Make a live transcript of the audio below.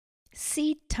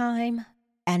Seed Time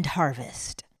and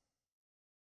Harvest.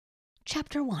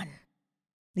 Chapter 1.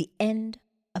 The End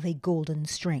of a Golden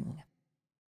String.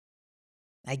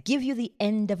 I give you the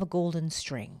end of a golden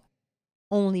string.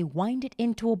 Only wind it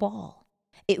into a ball.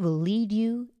 It will lead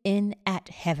you in at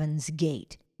heaven's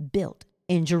gate, built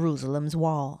in Jerusalem's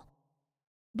wall.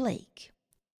 Blake.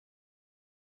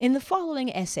 In the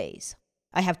following essays,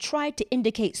 I have tried to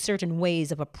indicate certain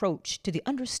ways of approach to the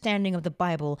understanding of the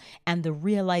Bible and the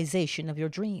realization of your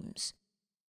dreams.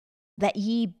 That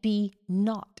ye be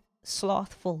not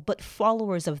slothful, but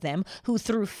followers of them who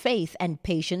through faith and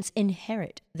patience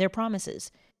inherit their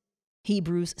promises.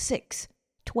 Hebrews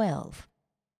 6:12.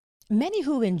 Many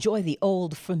who enjoy the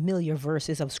old familiar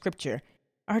verses of Scripture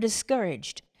are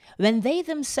discouraged when they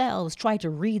themselves try to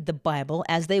read the Bible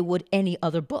as they would any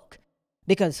other book,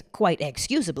 because, quite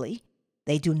excusably,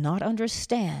 they do not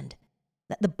understand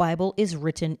that the Bible is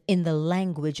written in the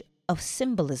language of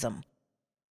symbolism.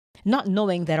 Not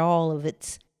knowing that all of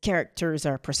its characters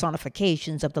are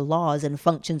personifications of the laws and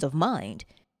functions of mind,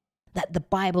 that the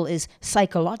Bible is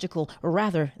psychological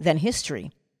rather than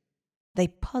history, they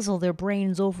puzzle their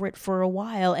brains over it for a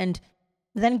while and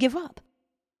then give up.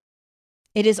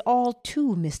 It is all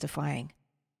too mystifying.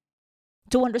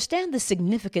 To understand the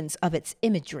significance of its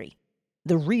imagery,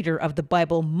 the reader of the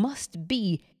Bible must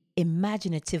be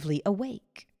imaginatively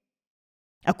awake.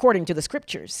 According to the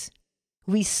Scriptures,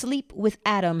 we sleep with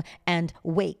Adam and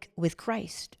wake with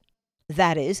Christ.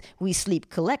 That is, we sleep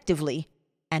collectively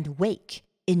and wake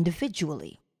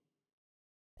individually.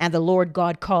 And the Lord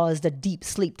God caused a deep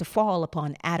sleep to fall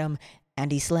upon Adam,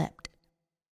 and he slept.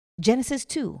 Genesis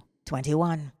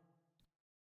 2:21.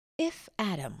 If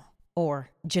Adam, or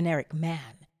generic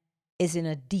man, is in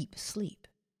a deep sleep,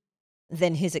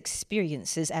 then his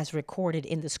experiences as recorded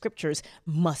in the Scriptures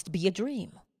must be a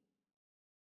dream.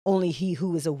 Only he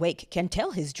who is awake can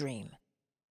tell his dream.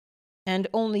 And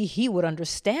only he would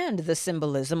understand the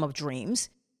symbolism of dreams,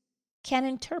 can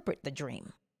interpret the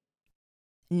dream.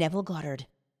 Neville Goddard,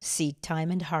 Seed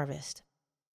Time and Harvest.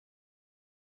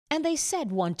 And they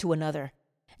said one to another,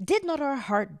 Did not our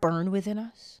heart burn within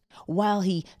us, while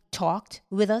he talked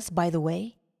with us by the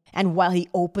way, and while he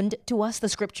opened to us the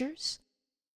Scriptures?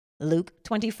 Luke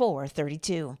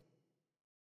 24:32.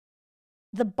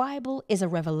 The Bible is a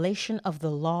revelation of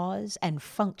the laws and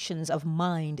functions of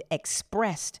mind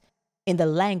expressed in the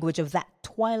language of that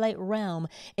twilight realm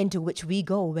into which we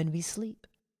go when we sleep.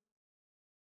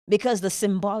 Because the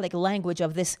symbolic language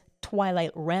of this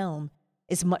twilight realm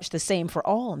is much the same for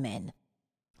all men,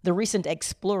 the recent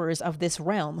explorers of this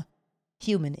realm,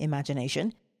 human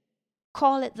imagination,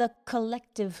 call it the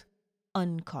collective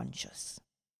unconscious.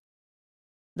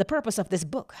 The purpose of this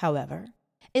book, however,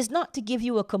 is not to give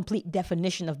you a complete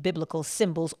definition of biblical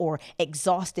symbols or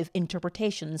exhaustive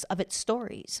interpretations of its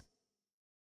stories.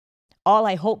 All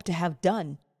I hope to have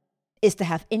done is to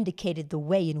have indicated the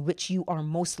way in which you are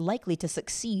most likely to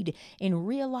succeed in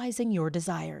realizing your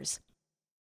desires.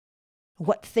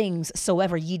 What things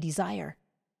soever ye desire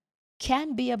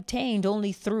can be obtained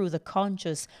only through the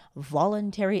conscious,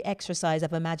 voluntary exercise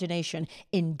of imagination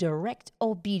in direct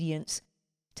obedience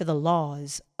to the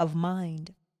laws of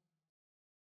mind.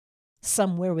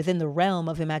 Somewhere within the realm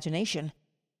of imagination,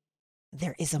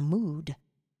 there is a mood,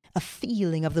 a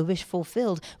feeling of the wish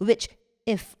fulfilled, which,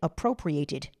 if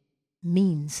appropriated,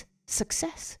 means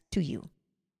success to you.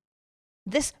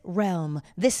 This realm,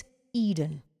 this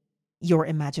Eden, your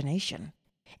imagination,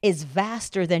 is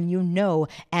vaster than you know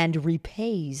and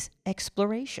repays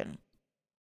exploration.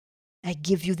 I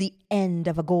give you the end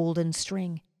of a golden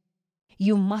string.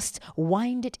 You must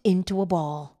wind it into a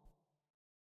ball.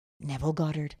 Neville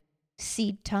Goddard,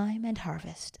 Seed Time and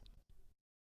Harvest.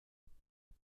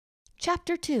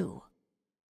 Chapter 2.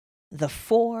 The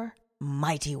Four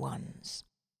Mighty Ones.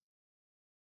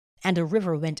 And a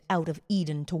river went out of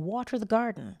Eden to water the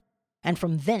garden, and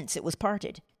from thence it was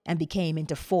parted, and became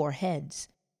into four heads.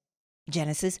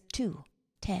 Genesis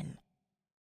 2:10.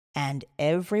 And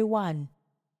every one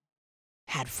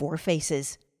had four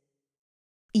faces.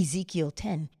 Ezekiel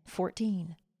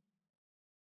 10:14.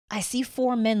 I see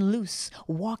four men loose,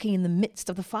 walking in the midst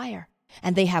of the fire,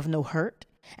 and they have no hurt,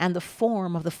 and the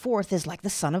form of the fourth is like the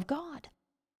Son of God.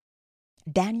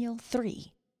 Daniel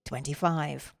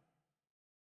 3:25.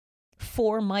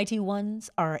 Four mighty ones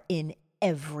are in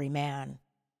every man.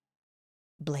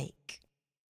 Blake.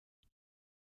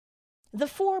 The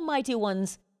four mighty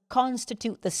ones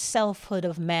constitute the selfhood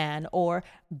of man, or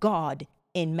God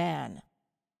in man.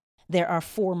 There are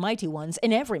four mighty ones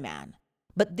in every man,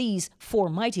 but these four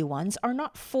mighty ones are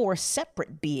not four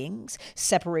separate beings,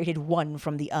 separated one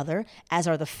from the other, as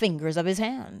are the fingers of his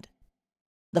hand.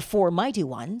 The four mighty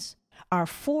ones are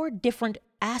four different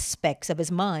aspects of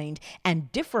his mind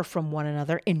and differ from one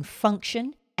another in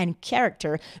function and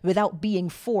character without being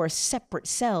four separate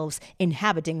selves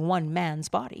inhabiting one man's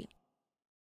body.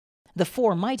 The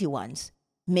four mighty ones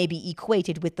may be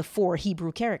equated with the four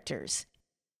Hebrew characters,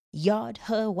 Yod,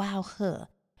 He, Waw, He,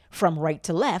 from right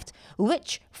to left,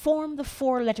 which form the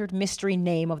four-lettered mystery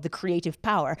name of the creative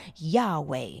power,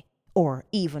 Yahweh, or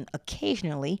even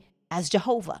occasionally as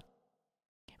Jehovah.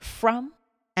 From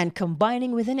and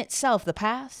combining within itself the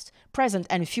past, present,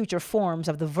 and future forms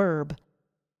of the verb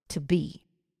to be.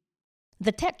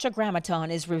 The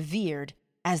Tetragrammaton is revered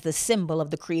as the symbol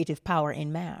of the creative power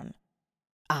in man.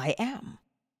 I am.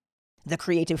 The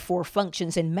creative four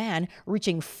functions in man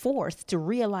reaching forth to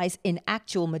realize in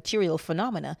actual material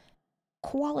phenomena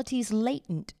qualities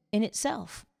latent in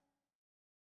itself.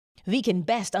 We can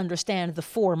best understand the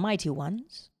four mighty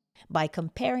ones by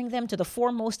comparing them to the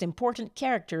four most important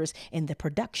characters in the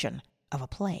production of a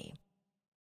play.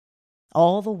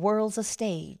 All the world's a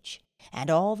stage, and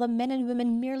all the men and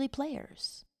women merely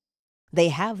players. They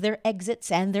have their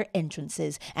exits and their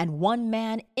entrances, and one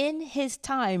man in his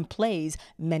time plays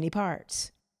many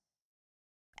parts.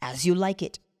 As You Like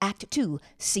It, Act 2,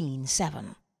 Scene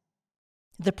 7.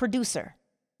 The producer,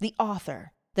 the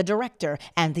author, the director,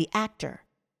 and the actor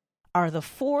are the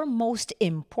four most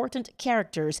important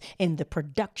characters in the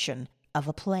production of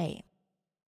a play.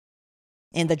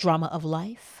 In the drama of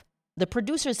life, the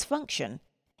producer's function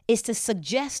is to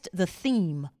suggest the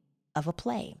theme of a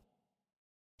play.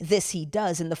 This he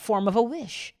does in the form of a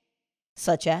wish,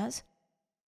 such as,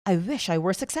 I wish I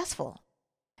were successful.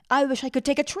 I wish I could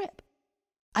take a trip.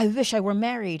 I wish I were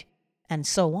married, and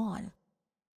so on.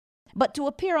 But to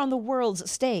appear on the world's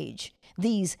stage,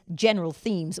 these general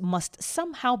themes must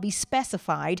somehow be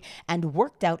specified and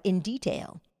worked out in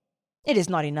detail. It is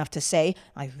not enough to say,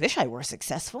 I wish I were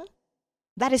successful.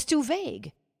 That is too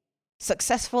vague.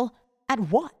 Successful at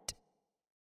what?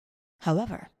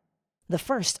 However, the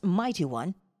first mighty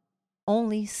one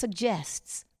only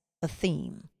suggests a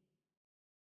theme.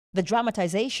 The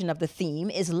dramatization of the theme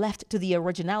is left to the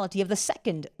originality of the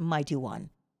second mighty one,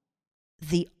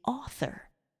 the author.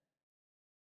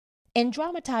 In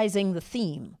dramatizing the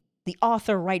theme, the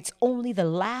author writes only the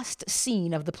last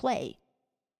scene of the play,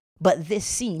 but this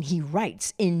scene he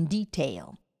writes in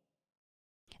detail.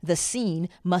 The scene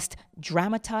must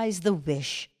dramatize the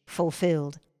wish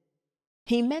fulfilled.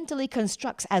 He mentally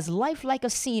constructs as lifelike a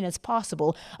scene as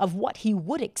possible of what he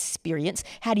would experience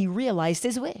had he realized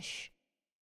his wish.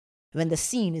 When the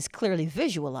scene is clearly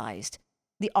visualized,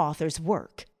 the author's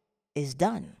work is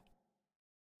done.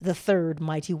 The third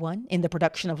mighty one in the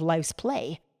production of life's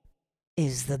play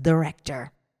is the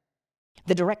director.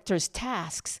 The director's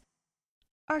tasks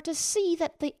are to see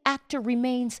that the actor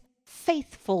remains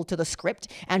faithful to the script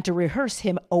and to rehearse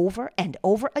him over and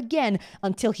over again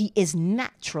until he is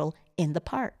natural in the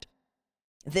part.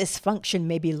 This function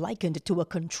may be likened to a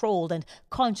controlled and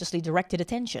consciously directed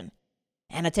attention,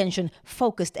 an attention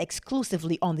focused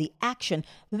exclusively on the action,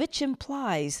 which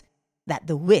implies that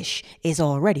the wish is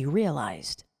already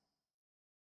realized.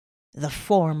 The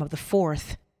form of the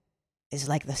fourth is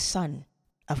like the Son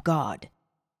of God,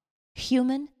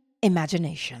 human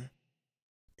imagination,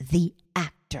 the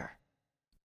actor.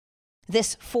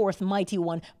 This fourth mighty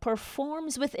one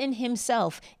performs within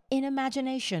himself, in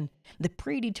imagination, the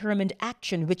predetermined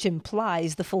action which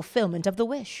implies the fulfillment of the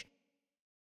wish.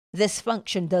 This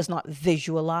function does not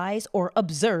visualize or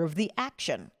observe the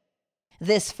action.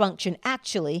 This function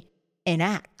actually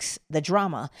enacts the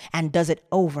drama and does it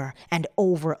over and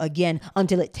over again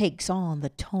until it takes on the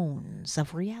tones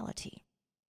of reality.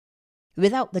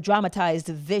 Without the dramatized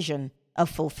vision of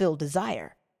fulfilled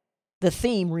desire, the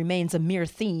theme remains a mere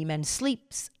theme and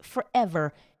sleeps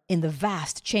forever in the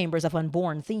vast chambers of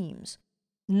unborn themes,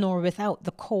 nor without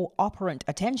the co-operant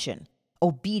attention,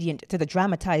 obedient to the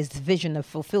dramatized vision of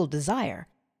fulfilled desire,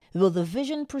 will the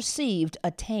vision perceived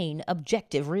attain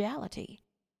objective reality.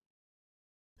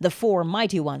 The four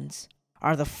mighty ones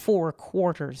are the four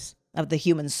quarters of the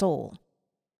human soul.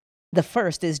 The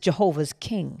first is Jehovah's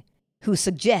King, who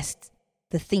suggests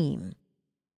the theme.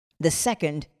 The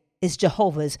second is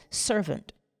Jehovah's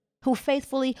servant, who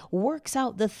faithfully works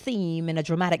out the theme in a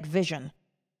dramatic vision.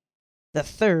 The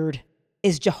third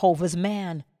is Jehovah's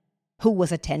man, who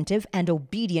was attentive and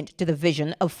obedient to the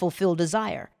vision of fulfilled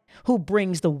desire, who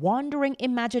brings the wandering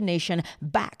imagination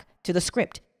back to the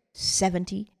script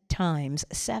 70 times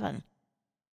 7.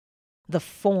 The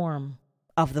form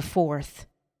of the fourth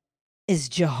is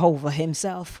Jehovah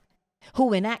himself,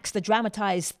 who enacts the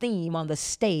dramatized theme on the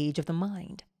stage of the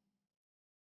mind.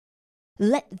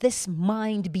 Let this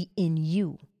mind be in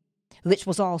you, which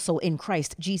was also in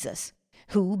Christ Jesus,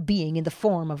 who, being in the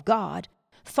form of God,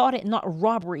 thought it not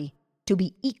robbery to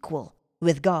be equal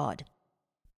with God.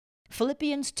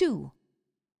 Philippians 2,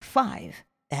 5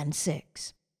 and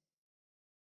 6.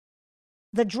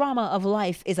 The drama of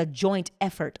life is a joint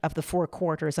effort of the four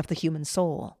quarters of the human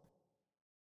soul.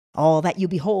 All that you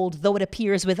behold, though it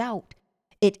appears without,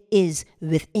 it is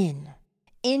within,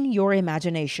 in your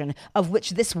imagination, of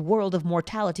which this world of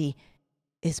mortality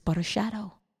is but a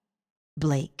shadow.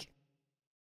 Blake.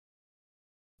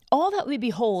 All that we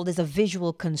behold is a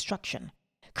visual construction,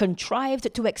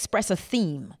 contrived to express a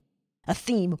theme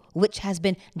which has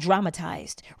been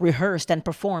dramatized, rehearsed, and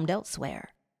performed elsewhere.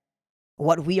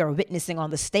 What we are witnessing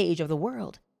on the stage of the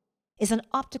world is an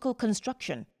optical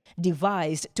construction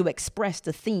devised to express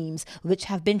the themes which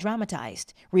have been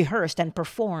dramatized, rehearsed, and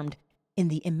performed in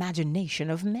the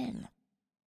imagination of men.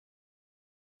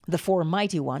 The four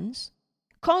mighty ones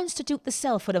constitute the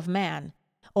selfhood of man,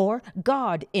 or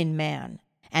God in man,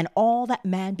 and all that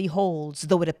man beholds,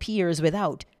 though it appears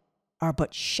without, are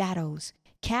but shadows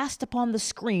cast upon the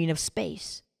screen of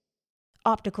space.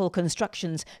 Optical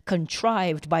constructions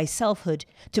contrived by selfhood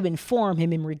to inform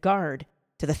him in regard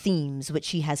to the themes which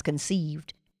he has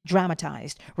conceived,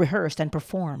 dramatized, rehearsed, and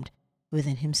performed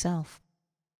within himself.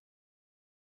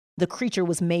 The creature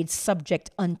was made subject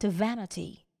unto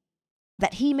vanity,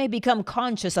 that he may become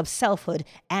conscious of selfhood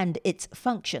and its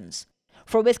functions.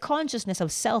 For with consciousness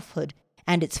of selfhood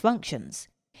and its functions,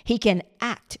 he can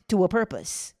act to a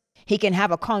purpose. He can have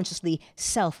a consciously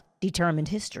self-determined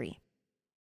history.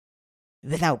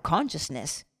 Without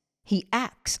consciousness, he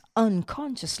acts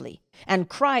unconsciously and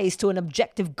cries to an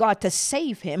objective God to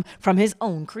save him from his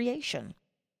own creation.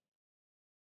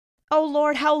 O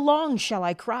Lord, how long shall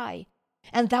I cry,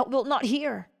 and thou wilt not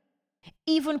hear?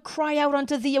 Even cry out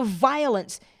unto thee of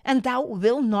violence, and thou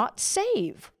wilt not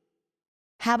save.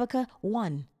 Habakkuk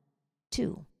 1,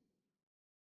 2.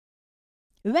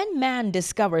 When man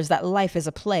discovers that life is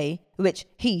a play, which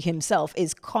he himself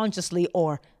is consciously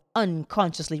or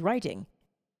unconsciously writing,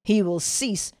 he will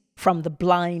cease from the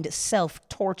blind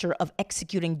self-torture of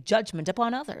executing judgment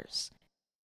upon others.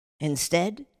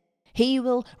 Instead, he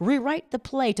will rewrite the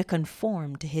play to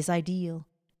conform to his ideal,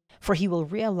 for he will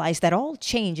realize that all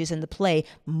changes in the play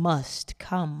must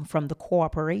come from the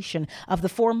cooperation of the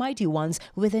four mighty ones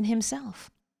within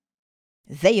himself.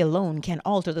 They alone can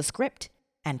alter the script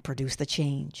and produce the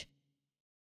change.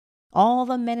 All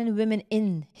the men and women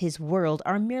in his world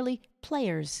are merely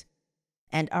players,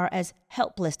 and are as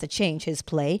helpless to change his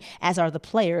play as are the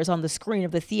players on the screen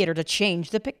of the theater to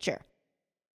change the picture.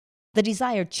 The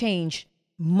desired change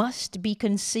must be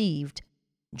conceived,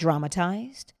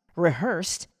 dramatized,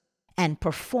 rehearsed, and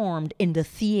performed in the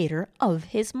theater of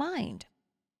his mind.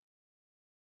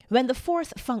 When the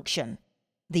fourth function,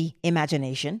 the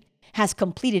imagination, has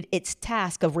completed its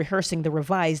task of rehearsing the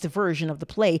revised version of the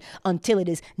play until it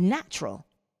is natural,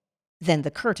 then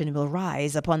the curtain will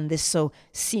rise upon this so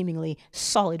seemingly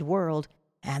solid world,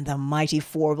 and the mighty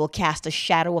four will cast a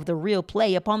shadow of the real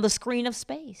play upon the screen of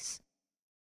space.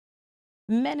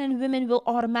 Men and women will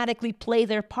automatically play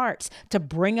their parts to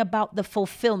bring about the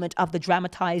fulfillment of the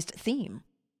dramatized theme.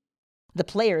 The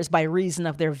players, by reason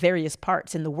of their various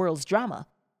parts in the world's drama,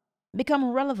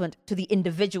 become relevant to the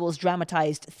individual's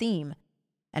dramatized theme,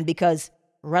 and because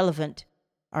relevant,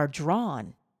 are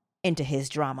drawn into his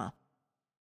drama.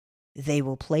 They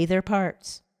will play their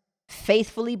parts,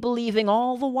 faithfully believing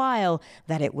all the while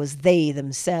that it was they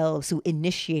themselves who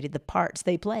initiated the parts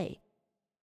they play.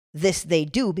 This they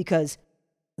do because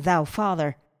thou,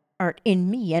 Father, art in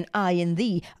me, and I in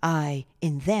thee, I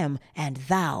in them, and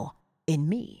thou in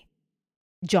me.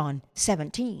 John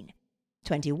 17,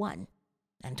 21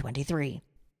 and 23.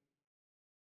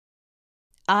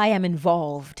 I am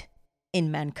involved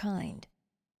in mankind.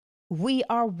 We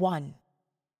are one.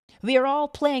 We are all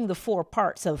playing the four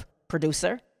parts of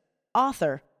producer,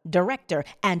 author, director,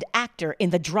 and actor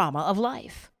in the drama of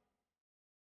life.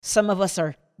 Some of us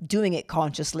are doing it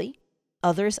consciously,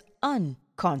 others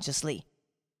unconsciously.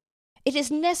 It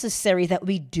is necessary that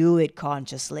we do it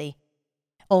consciously.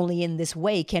 Only in this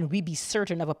way can we be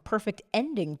certain of a perfect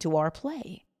ending to our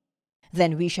play.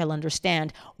 Then we shall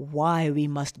understand why we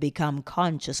must become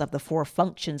conscious of the four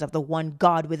functions of the one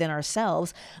God within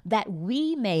ourselves, that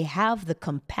we may have the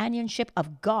companionship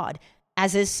of God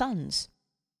as his sons.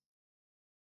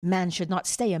 Man should not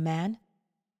stay a man.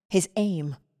 His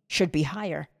aim should be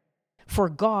higher, for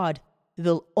God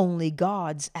will only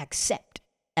gods accept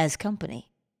as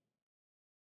company.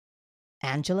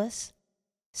 Angelus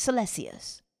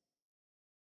Silesius.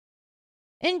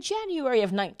 In January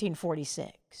of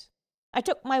 1946, I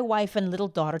took my wife and little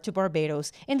daughter to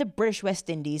Barbados in the British West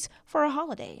Indies for a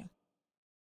holiday.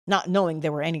 Not knowing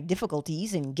there were any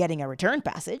difficulties in getting a return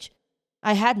passage,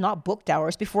 I had not booked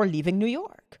ours before leaving New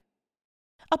York.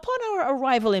 Upon our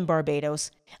arrival in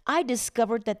Barbados, I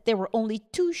discovered that there were only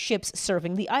 2 ships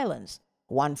serving the islands,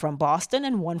 one from Boston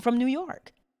and one from New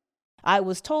York. I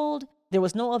was told there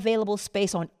was no available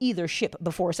space on either ship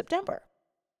before September.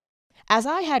 As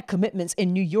I had commitments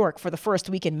in New York for the first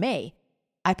week in May,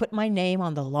 I put my name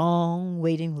on the long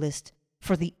waiting list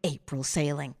for the April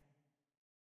sailing.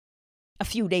 A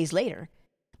few days later,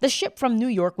 the ship from New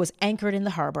York was anchored in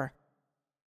the harbor.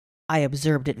 I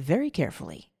observed it very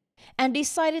carefully and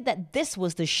decided that this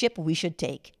was the ship we should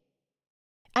take.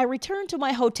 I returned to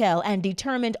my hotel and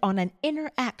determined on an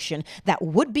inner action that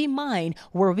would be mine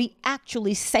were we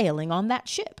actually sailing on that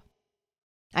ship.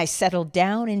 I settled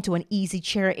down into an easy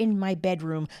chair in my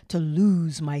bedroom to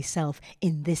lose myself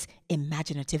in this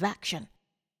imaginative action.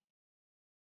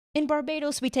 In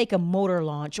Barbados, we take a motor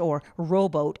launch or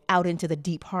rowboat out into the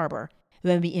deep harbor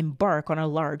when we embark on a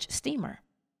large steamer.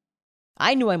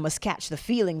 I knew I must catch the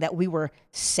feeling that we were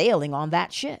sailing on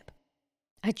that ship.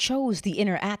 I chose the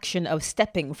inner action of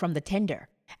stepping from the tender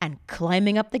and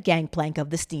climbing up the gangplank of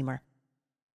the steamer.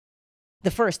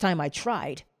 The first time I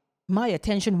tried, my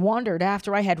attention wandered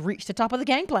after I had reached the top of the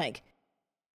gangplank.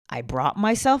 I brought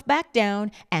myself back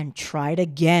down and tried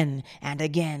again and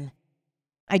again.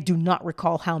 I do not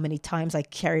recall how many times I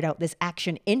carried out this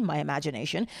action in my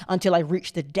imagination until I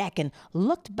reached the deck and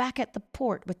looked back at the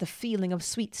port with the feeling of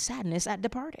sweet sadness at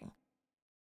departing.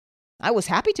 I was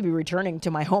happy to be returning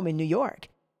to my home in New York,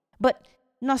 but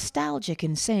nostalgic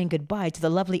in saying goodbye to the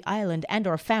lovely island and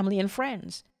our family and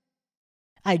friends.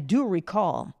 I do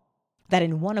recall that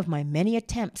in one of my many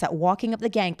attempts at walking up the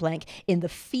gangplank in the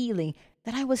feeling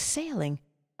that I was sailing,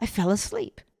 I fell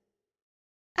asleep.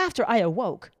 After I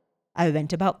awoke, I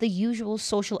went about the usual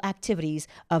social activities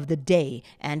of the day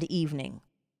and evening.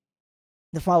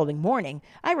 The following morning,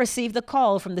 I received a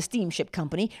call from the steamship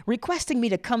company requesting me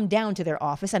to come down to their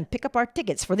office and pick up our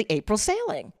tickets for the April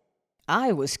sailing.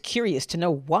 I was curious to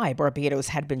know why Barbados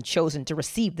had been chosen to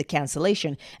receive the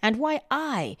cancellation and why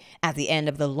I, at the end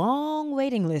of the long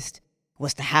waiting list,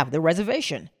 was to have the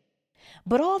reservation.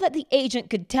 But all that the agent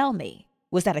could tell me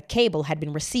was that a cable had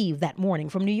been received that morning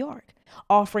from New York,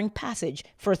 offering passage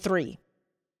for 3.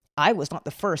 I was not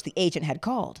the first the agent had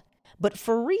called, but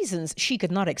for reasons she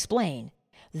could not explain,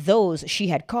 those she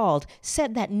had called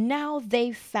said that now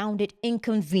they found it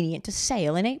inconvenient to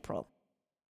sail in April.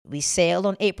 We sailed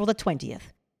on April the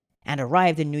 20th and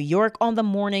arrived in New York on the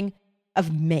morning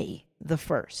of May the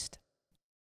 1st.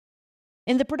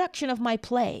 In the production of my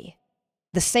play,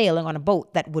 The Sailing on a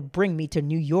Boat That Would Bring Me to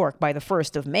New York by the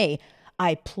 1st of May,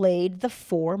 I played the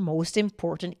 4 most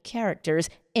important characters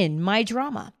in my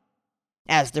drama.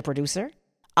 As the producer,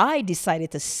 I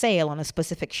decided to sail on a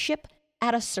specific ship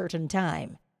at a certain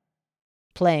time.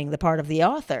 Playing the part of the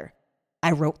author,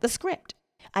 I wrote the script.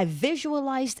 I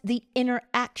visualized the inner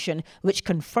action which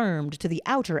confirmed to the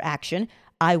outer action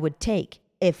I would take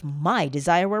if my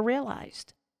desire were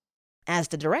realized. As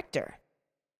the director,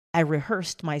 I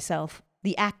rehearsed myself,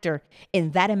 the actor,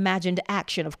 in that imagined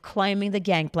action of climbing the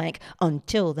gangplank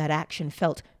until that action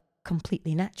felt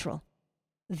completely natural.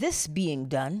 This being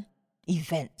done,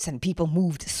 events and people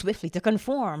moved swiftly to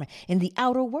conform in the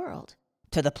outer world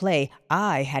to the play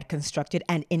I had constructed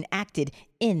and enacted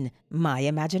in my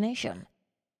imagination.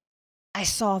 I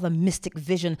saw the mystic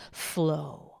vision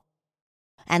flow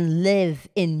and live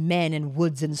in men and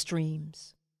woods and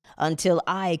streams until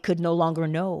I could no longer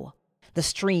know the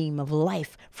stream of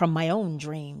life from my own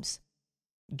dreams.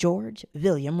 George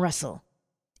William Russell,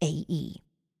 A.E.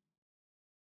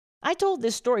 I told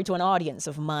this story to an audience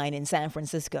of mine in San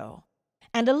Francisco,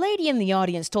 and a lady in the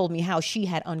audience told me how she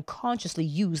had unconsciously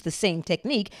used the same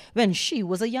technique when she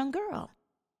was a young girl.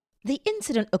 The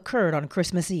incident occurred on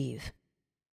Christmas Eve.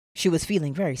 She was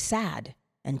feeling very sad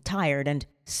and tired and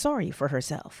sorry for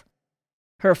herself.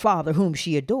 Her father, whom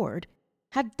she adored,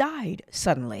 had died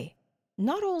suddenly.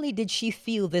 Not only did she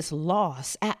feel this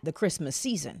loss at the Christmas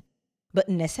season, but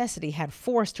necessity had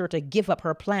forced her to give up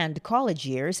her planned college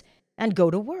years and go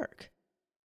to work.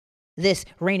 This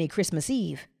rainy Christmas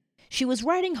Eve, she was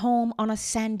riding home on a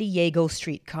San Diego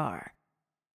streetcar.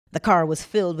 The car was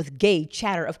filled with gay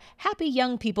chatter of happy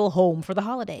young people home for the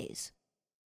holidays.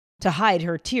 To hide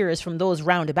her tears from those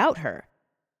round about her,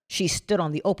 she stood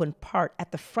on the open part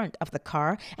at the front of the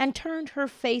car and turned her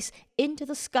face into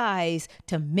the skies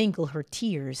to mingle her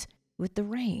tears with the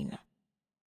rain.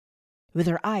 With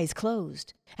her eyes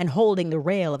closed and holding the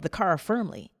rail of the car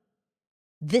firmly,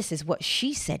 this is what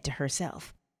she said to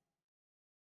herself.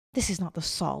 This is not the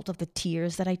salt of the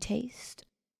tears that I taste,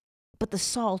 but the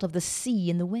salt of the sea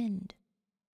and the wind.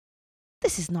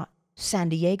 This is not San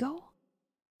Diego.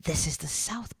 This is the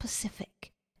South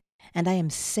Pacific, and I am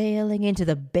sailing into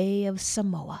the Bay of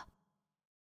Samoa.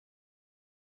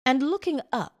 And looking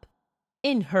up,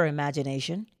 in her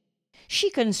imagination, she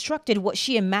constructed what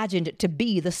she imagined to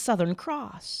be the Southern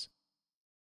Cross.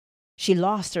 She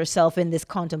lost herself in this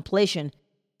contemplation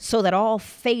so that all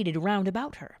faded round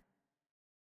about her.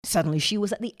 Suddenly she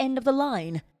was at the end of the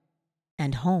line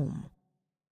and home.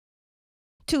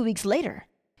 2 weeks later,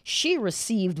 she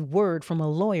received word from a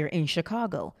lawyer in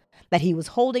Chicago that he was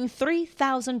holding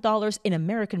 $3,000 in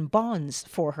American bonds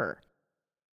for her.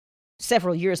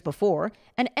 Several years before,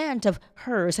 an aunt of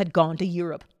hers had gone to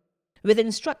Europe, with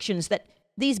instructions that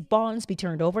these bonds be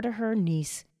turned over to her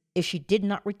niece if she did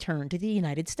not return to the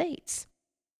United States.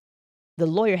 The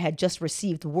lawyer had just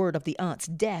received word of the aunt's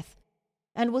death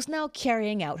and was now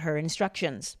carrying out her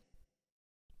instructions.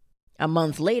 A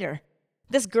month later,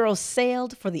 this girl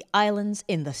sailed for the islands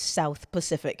in the South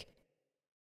Pacific.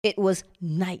 It was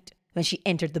night when she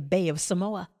entered the Bay of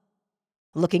Samoa.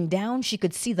 Looking down, she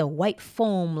could see the white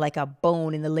foam like a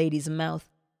bone in the lady's mouth.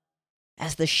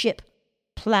 As the ship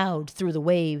plowed through the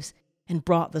waves and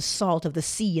brought the salt of the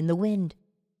sea and the wind,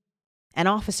 an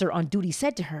officer on duty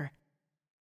said to her,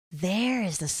 "There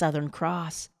is the Southern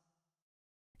Cross."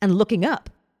 And looking up,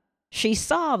 she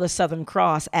saw the Southern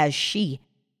Cross as she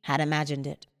had imagined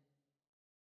it.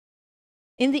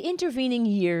 In the intervening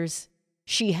years,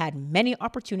 she had many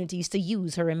opportunities to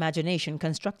use her imagination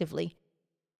constructively.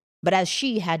 But as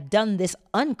she had done this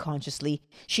unconsciously,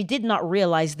 she did not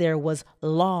realize there was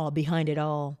law behind it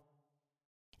all.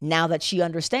 Now that she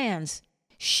understands,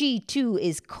 she too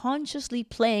is consciously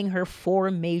playing her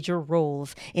 4 major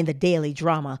roles in the daily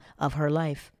drama of her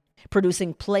life,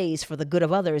 producing plays for the good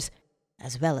of others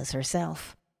as well as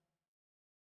herself.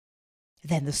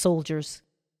 Then the soldiers,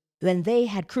 when they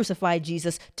had crucified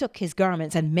Jesus, took his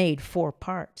garments and made 4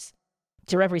 parts.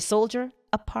 To every soldier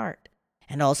a part,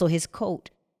 and also his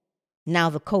coat. Now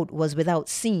the coat was without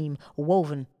seam,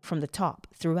 woven from the top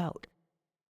throughout.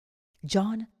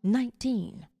 John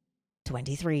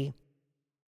 19:23.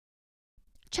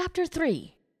 Chapter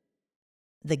 3.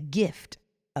 The Gift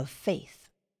of Faith.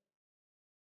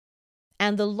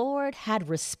 And the Lord had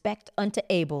respect unto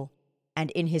Abel,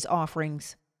 and in his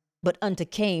offerings, but unto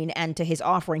Cain and to his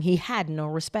offering he had no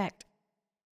respect.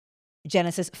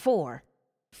 Genesis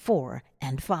 4:4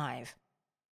 and 5.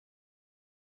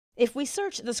 If we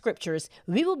search the scriptures,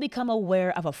 we will become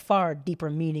aware of a far deeper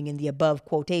meaning in the above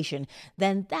quotation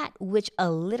than that which a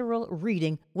literal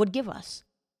reading would give us.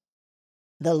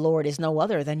 The Lord is no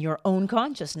other than your own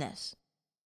consciousness.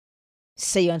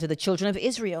 Say unto the children of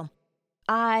Israel,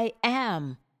 I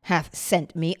am hath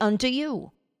sent me unto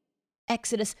you.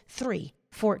 Exodus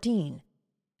 3:14.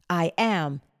 I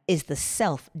am is the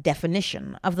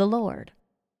self-definition of the Lord.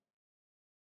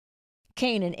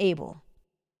 Cain and Abel,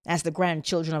 as the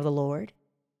grandchildren of the Lord,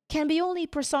 can be only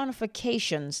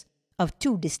personifications of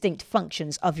 2 distinct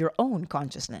functions of your own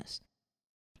consciousness.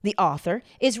 The author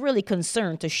is really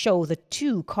concerned to show the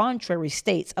 2 contrary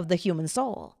states of the human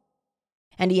soul,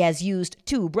 and he has used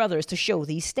 2 brothers to show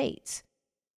these states.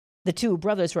 The 2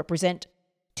 brothers represent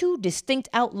 2 distinct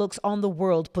outlooks on the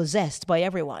world possessed by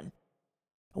everyone.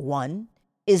 One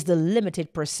is the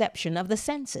limited perception of the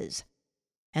senses,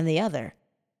 and the other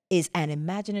is an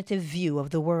imaginative view of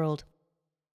the world.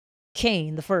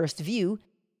 Cain, the first view,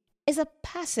 is a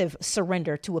passive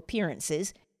surrender to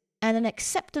appearances and an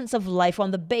acceptance of life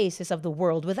on the basis of the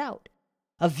world without,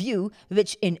 a view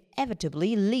which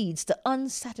inevitably leads to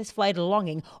unsatisfied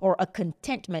longing or a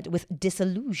contentment with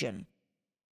disillusion.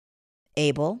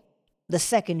 Abel, the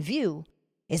second view,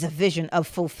 is a vision of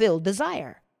fulfilled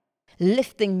desire,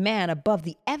 lifting man above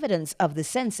the evidence of the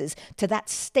senses to that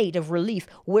state of relief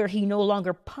where he no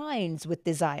longer pines with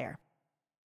desire.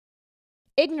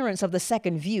 Ignorance of the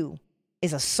second view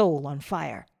is a soul on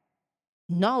fire.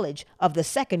 Knowledge of the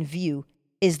second view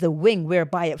is the wing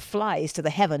whereby it flies to the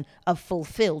heaven of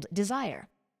fulfilled desire.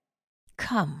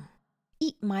 Come,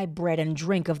 eat my bread and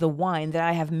drink of the wine that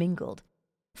I have mingled.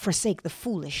 Forsake the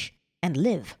foolish and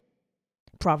live.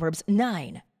 Proverbs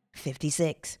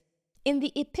 9:56. In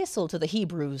the Epistle to the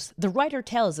Hebrews, the writer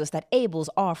tells us that Abel's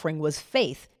offering was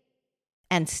faith,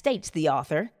 and states the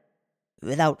author,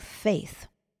 without faith,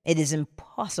 it is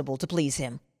impossible to please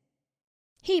him.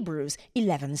 Hebrews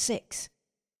 11:6.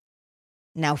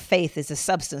 Now faith is the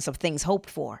substance of things hoped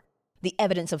for, the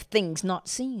evidence of things not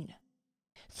seen.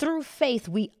 Through faith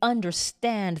we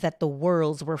understand that the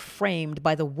worlds were framed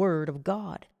by the word of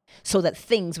God, so that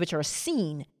things which are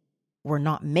seen were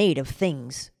not made of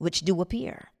things which do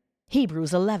appear.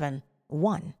 Hebrews 11,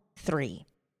 1, 3.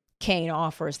 Cain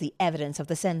offers the evidence of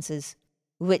the senses,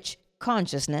 which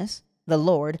consciousness, the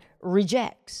Lord,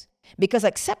 rejects, because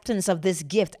acceptance of this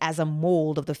gift as a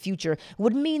mold of the future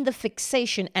would mean the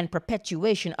fixation and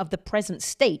perpetuation of the present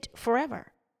state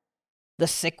forever. The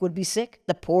sick would be sick,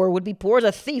 the poor would be poor,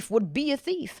 the thief would be a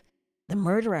thief, the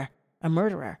murderer a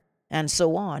murderer, and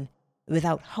so on,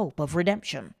 without hope of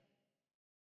redemption.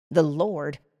 The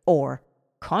Lord, or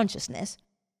consciousness,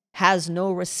 has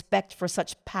no respect for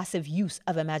such passive use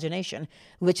of imagination,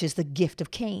 which is the gift of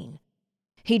Cain.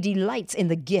 He delights in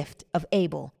the gift of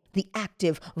Abel, the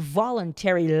active,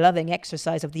 voluntary, loving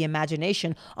exercise of the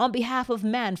imagination on behalf of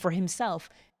man for himself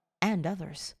and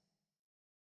others.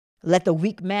 Let the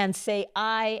weak man say,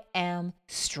 I am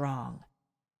strong.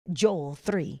 Joel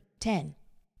 3:10.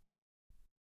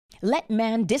 Let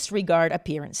man disregard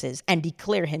appearances and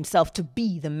declare himself to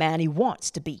be the man he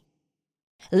wants to be.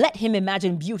 Let him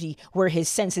imagine beauty where his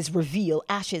senses reveal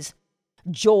ashes,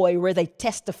 joy where they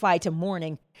testify to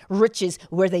mourning, riches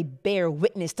where they bear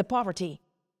witness to poverty.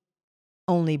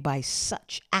 Only by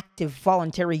such active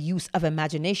voluntary use of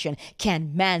imagination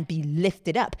can man be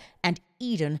lifted up and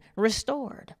Eden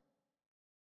restored.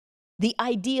 The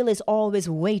ideal is always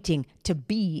waiting to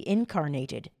be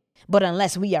incarnated, but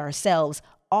unless we ourselves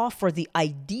offer the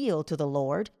ideal to the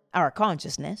Lord, our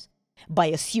consciousness, by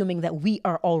assuming that we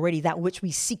are already that which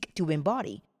we seek to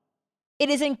embody, it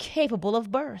is incapable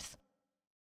of birth.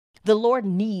 The Lord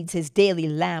needs his daily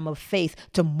lamb of faith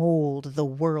to mold the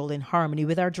world in harmony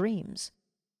with our dreams.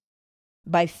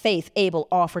 By faith, Abel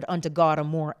offered unto God a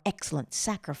more excellent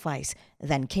sacrifice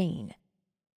than Cain.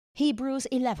 Hebrews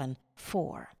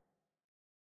 11:4.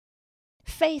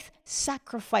 Faith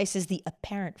sacrifices the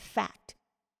apparent fact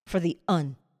for the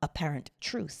unapparent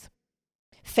truth.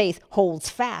 Faith holds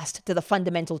fast to the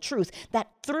fundamental truth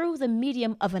that through the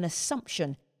medium of an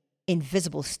assumption,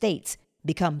 invisible states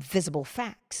become visible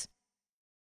facts.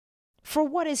 For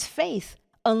what is faith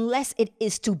unless it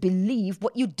is to believe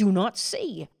what you do not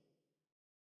see?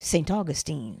 St.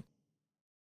 Augustine.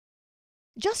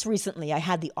 Just recently, I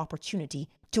had the opportunity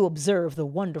to observe the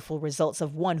wonderful results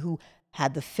of one who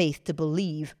had the faith to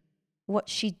believe what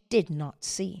she did not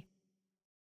see.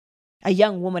 A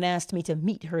young woman asked me to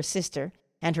meet her sister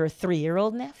and her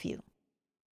 3-year-old nephew.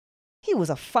 He was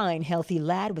a fine, healthy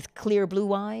lad with clear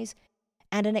blue eyes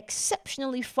and an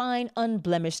exceptionally fine,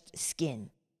 unblemished skin.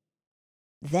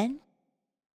 Then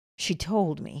she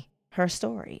told me her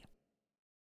story.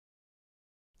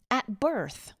 At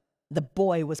birth, the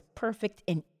boy was perfect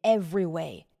in every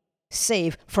way,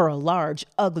 save for a large,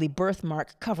 ugly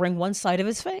birthmark covering one side of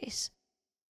his face.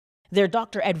 Their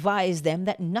doctor advised them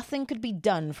that nothing could be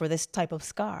done for this type of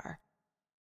scar.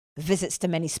 Visits to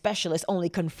many specialists only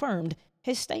confirmed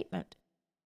his statement.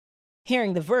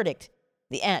 Hearing the verdict,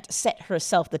 the aunt set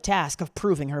herself the task of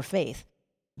proving her faith,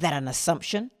 that an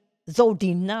assumption, though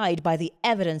denied by the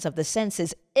evidence of the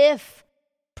senses, if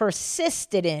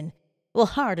persisted in, will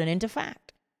harden into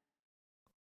fact.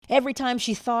 Every time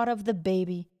she thought of the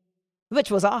baby, which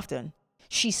was often,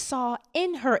 she saw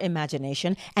in her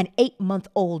imagination an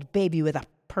 8-month-old baby with a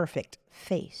perfect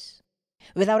face,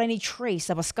 without any trace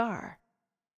of a scar.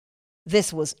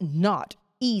 This was not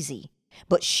easy,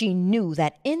 but she knew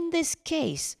that in this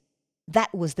case,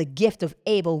 that was the gift of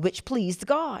Abel which pleased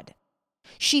God.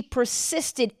 She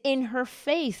persisted in her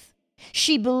faith.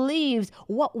 She believed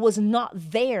what was not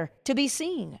there to be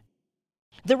seen.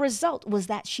 The result was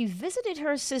that she visited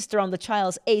her sister on the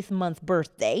child's 8th-month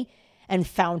birthday and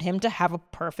found him to have a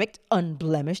perfect,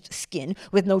 unblemished skin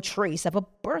with no trace of a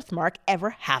birthmark ever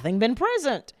having been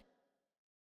present.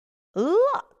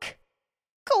 Luck!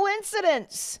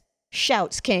 Coincidence!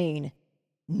 Shouts Cain.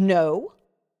 No.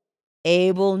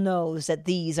 Abel knows that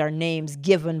these are names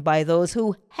given by those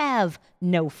who have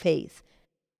no faith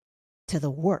to the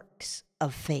works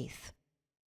of faith.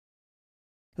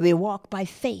 We walk by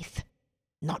faith,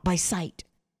 not by sight.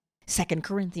 2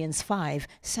 Corinthians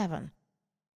 5:7.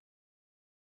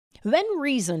 When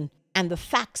reason and the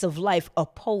facts of life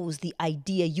oppose the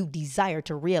idea you desire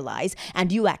to realize,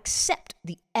 and you accept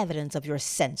the evidence of your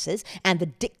senses and the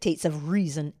dictates of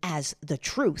reason as the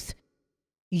truth,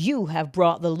 you have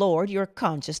brought the Lord, your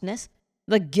consciousness,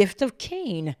 the gift of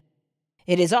Cain.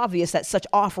 It is obvious that such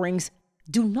offerings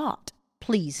do not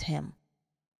please him.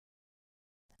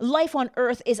 Life on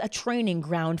earth is a training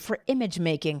ground for image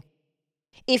making.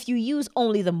 If you use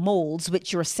only the molds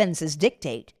which your senses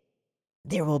dictate,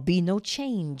 there will be no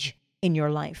change in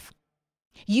your life.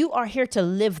 You are here to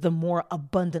live the more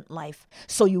abundant life,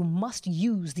 so you must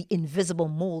use the invisible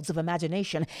molds of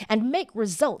imagination and make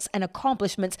results and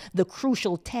accomplishments the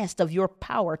crucial test of your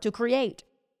power to create.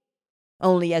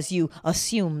 Only as you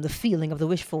assume the feeling of the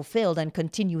wish fulfilled and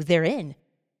continue therein,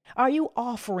 are you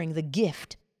offering the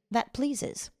gift that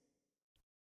pleases.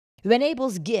 When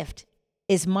Abel's gift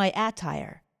is my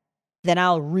attire, then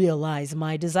I'll realize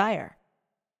my desire.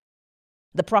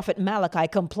 The prophet Malachi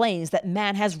complains that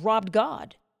man has robbed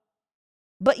God.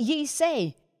 But ye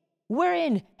say,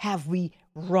 wherein have we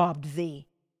robbed thee?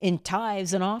 In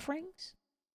tithes and offerings?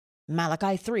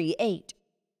 Malachi 3:8.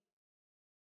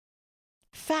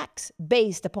 Facts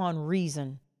based upon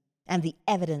reason and the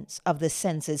evidence of the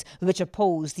senses which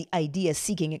oppose the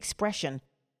idea-seeking expression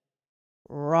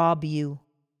rob you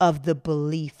of the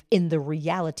belief in the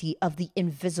reality of the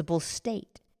invisible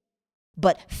state.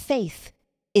 But faith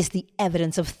is the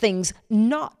evidence of things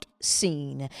not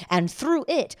seen, and through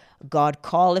it God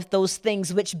calleth those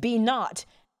things which be not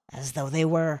as though they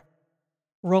were.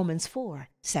 Romans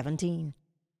 4:17.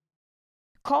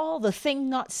 Call the thing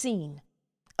not seen.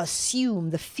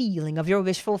 Assume the feeling of your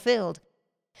wish fulfilled,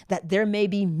 that there may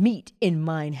be meat in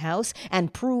mine house,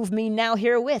 and prove me now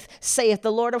herewith, saith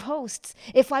the Lord of hosts,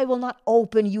 if I will not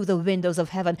open you the windows of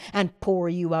heaven and pour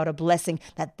you out a blessing,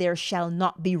 that there shall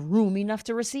not be room enough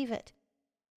to receive it.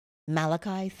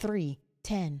 Malachi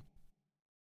 3:10.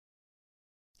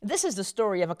 This is the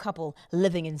story of a couple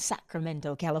living in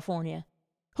Sacramento, California,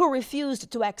 who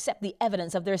refused to accept the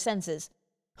evidence of their senses,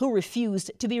 who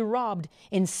refused to be robbed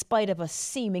in spite of a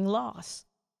seeming loss.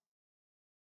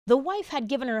 The wife had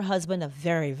given her husband a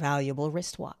very valuable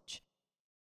wristwatch.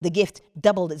 The gift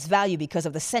doubled its value because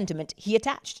of the sentiment he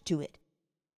attached to it.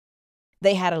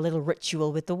 They had a little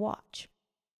ritual with the watch.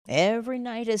 Every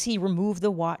night as he removed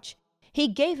the watch, he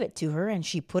gave it to her and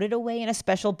she put it away in a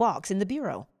special box in the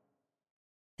bureau.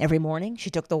 Every morning she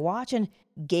took the watch and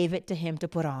gave it to him to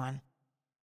put on.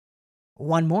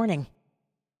 One morning,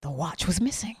 the watch was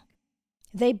missing.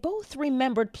 They both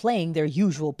remembered playing their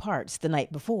usual parts the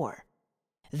night before.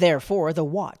 Therefore, the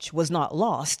watch was not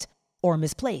lost or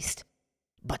misplaced,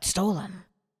 but stolen.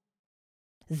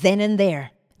 Then and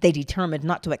there, they determined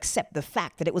not to accept the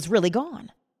fact that it was really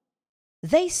gone.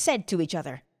 They said to each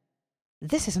other,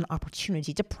 "This is an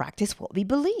opportunity to practice what we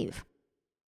believe."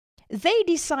 They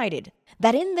decided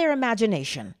that in their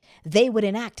imagination, they would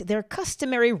enact their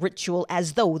customary ritual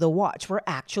as though the watch were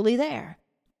actually there.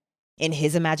 In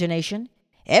his imagination,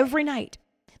 every night,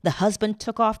 the husband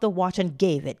took off the watch and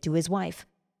gave it to his wife,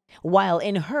 while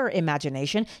in her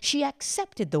imagination, she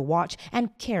accepted the watch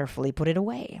and carefully put it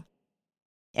away.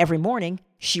 Every morning,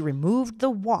 she removed the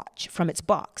watch from its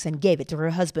box and gave it to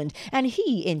her husband, and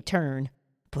he, in turn,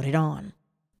 put it on.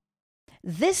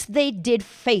 This they did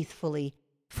faithfully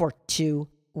for 2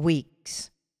 weeks.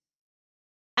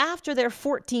 After their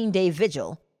 14-day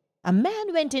vigil, a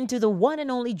man went into the one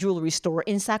and only jewelry store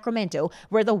in Sacramento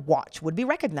where the watch would be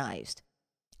recognized.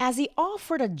 As he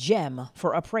offered a gem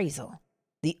for appraisal,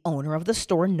 the owner of the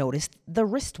store noticed the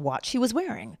wristwatch he was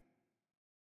wearing.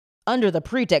 Under the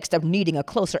pretext of needing a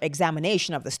closer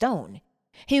examination of the stone,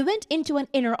 he went into an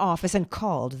inner office and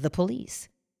called the police.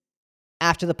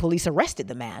 After the police arrested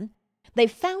the man, they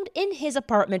found in his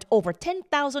apartment over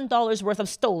 $10,000 worth of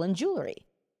stolen jewelry.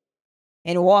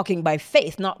 In walking by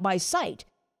faith, not by sight,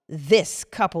 this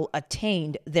couple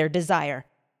attained their desire,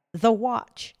 the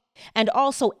watch, and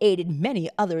also aided many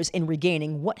others in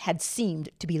regaining what had seemed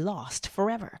to be lost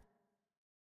forever.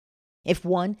 If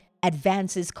one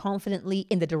advances confidently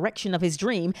in the direction of his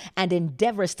dream and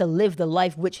endeavors to live the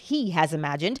life which he has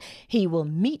imagined, he will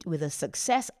meet with a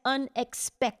success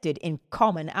unexpected in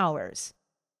common hours.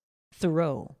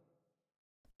 Thoreau.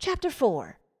 Chapter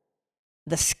 4.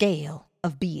 The Scale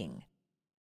of Being.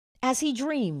 As he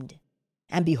dreamed,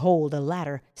 and behold, a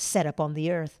ladder set up on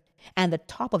the earth, and the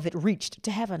top of it reached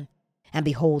to heaven, and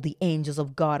behold, the angels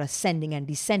of God ascending and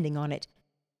descending on it,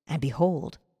 and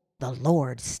behold, the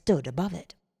Lord stood above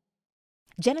it.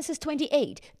 Genesis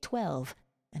 28:12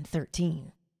 and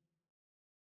 13.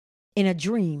 In a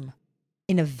dream,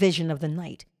 in a vision of the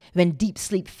night, when deep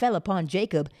sleep fell upon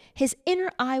Jacob, his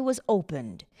inner eye was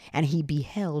opened, and he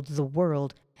beheld the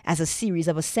world as a series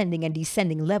of ascending and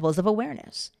descending levels of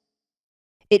awareness.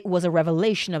 It was a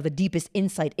revelation of the deepest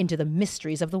insight into the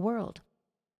mysteries of the world.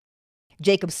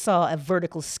 Jacob saw a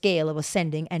vertical scale of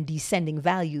ascending and descending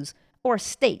values, or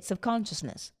states of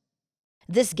consciousness.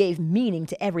 This gave meaning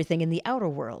to everything in the outer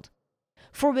world,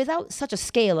 for without such a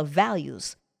scale of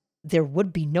values, there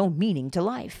would be no meaning to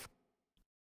life.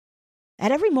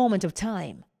 At every moment of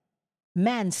time,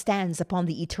 man stands upon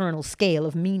the eternal scale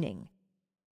of meaning.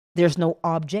 There's no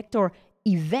object or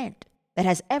event that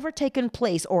has ever taken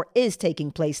place or is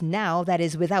taking place now that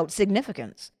is without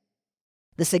significance.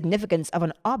 The significance of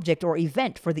an object or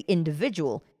event for the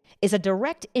individual is a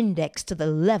direct index to the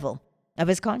level of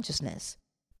his consciousness.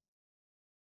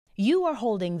 You are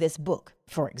holding this book,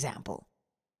 for example.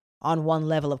 On one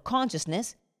level of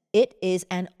consciousness, it is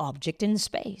an object in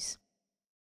space.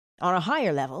 On a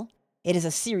higher level, it is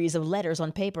a series of letters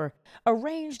on paper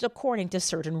arranged according to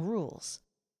certain rules.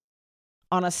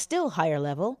 On a still higher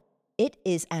level, it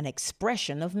is an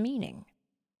expression of meaning.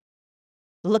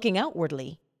 Looking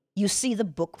outwardly, you see the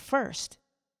book first,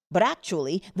 but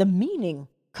actually the meaning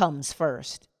comes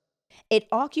first. It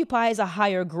occupies a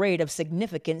higher grade of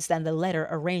significance than the letter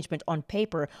arrangement on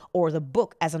paper or the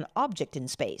book as an object in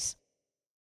space.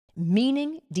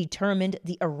 Meaning determined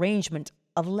the arrangement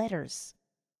of letters.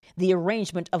 The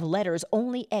arrangement of letters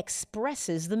only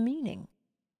expresses the meaning.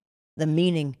 The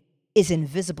meaning is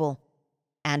invisible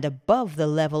and above the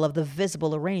level of the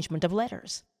visible arrangement of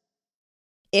letters.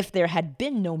 If there had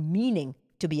been no meaning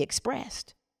to be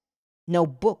expressed, no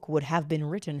book would have been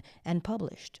written and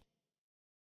published.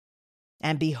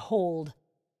 And behold,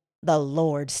 the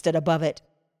Lord stood above it.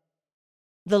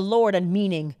 The Lord and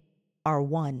meaning are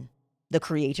one, the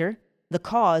Creator, the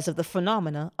cause of the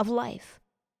phenomena of life.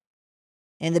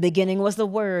 In the beginning was the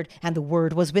Word, and the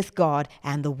Word was with God,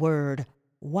 and the Word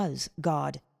was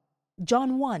God.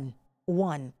 John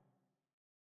 1:1.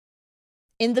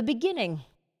 In the beginning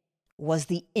was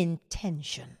the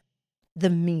intention, the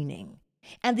meaning,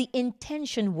 and the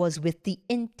intention was with the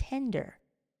intender,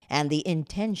 and the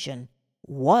intention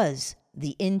was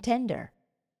the intender.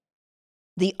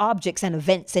 The objects and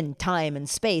events in time and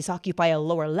space occupy a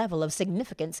lower level of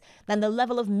significance than the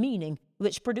level of meaning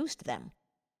which produced them.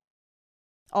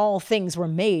 All things were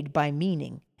made by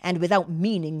meaning, and without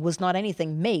meaning was not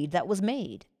anything made that was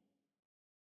made.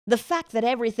 The fact that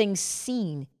everything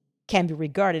seen can be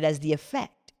regarded as the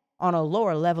effect, on a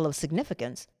lower level of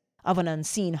significance, of an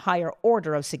unseen higher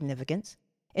order of significance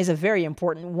is a very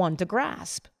important one to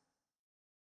grasp.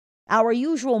 Our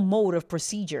usual mode of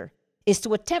procedure is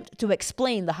to attempt to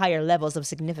explain the higher levels of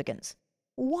significance,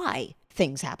 why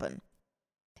things happen.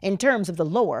 In terms of the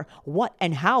lower, what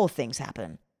and how things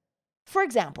happen. For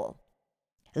example,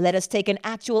 let us take an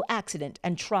actual accident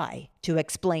and try to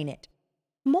explain it.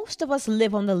 Most of us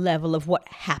live on the level of what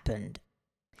happened.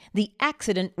 The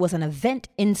accident was an event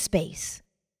in space.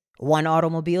 One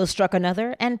automobile struck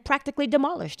another and practically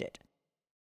demolished it.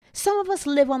 Some of us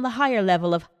live on the higher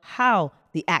level of how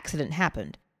the accident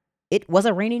happened. It was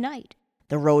a rainy night.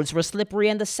 The roads were slippery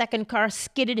and the second car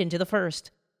skidded into the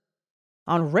first.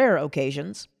 On rare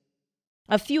occasions,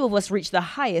 a few of us reach the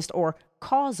highest or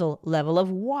causal level of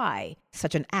why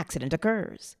such an accident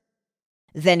occurs.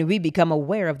 Then we become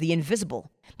aware of the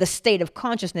invisible, the state of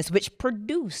consciousness which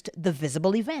produced the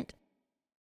visible event.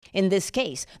 In this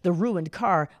case, the ruined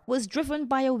car was driven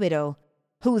by a widow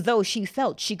who, though she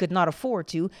felt she could not afford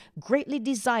to, greatly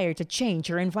desired to change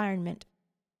her environment.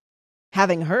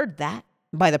 Having heard that,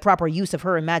 by the proper use of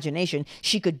her imagination,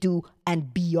 she could do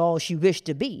and be all she wished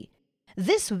to be,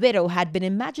 this widow had been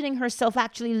imagining herself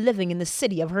actually living in the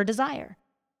city of her desire.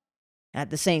 At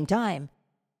the same time,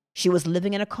 she was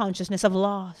living in a consciousness of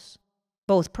loss,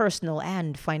 both personal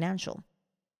and financial.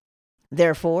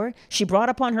 Therefore, she brought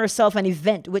upon herself an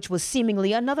event which was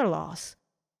seemingly another loss.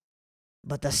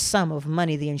 But the sum of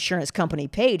money the insurance company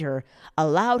paid her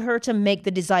allowed her to make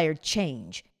the desired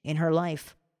change in her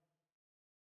life.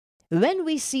 When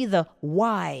we see the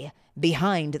why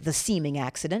behind the seeming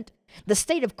accident, the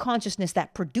state of consciousness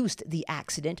that produced the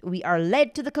accident, we are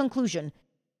led to the conclusion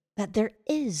that there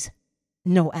is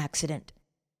no accident.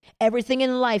 Everything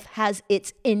in life has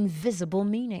its invisible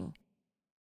meaning.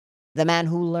 The man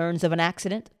who learns of an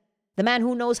accident, the man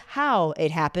who knows how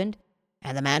it happened,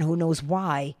 and the man who knows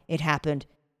why it happened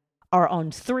are on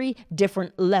 3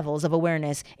 different levels of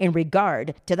awareness in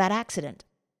regard to that accident.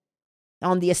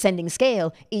 On the ascending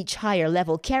scale, each higher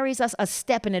level carries us a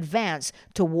step in advance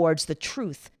towards the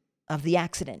truth of the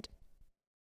accident.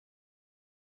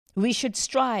 We should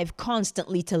strive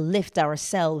constantly to lift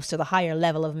ourselves to the higher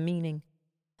level of meaning,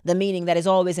 the meaning that is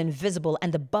always invisible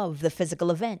and above the physical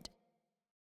event.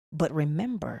 But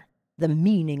remember, the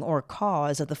meaning or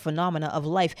cause of the phenomena of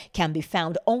life can be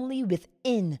found only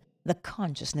within the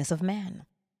consciousness of man.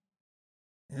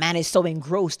 Man is so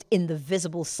engrossed in the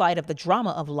visible side of the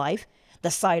drama of life, the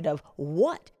side of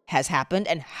what has happened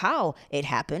and how it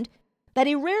happened, that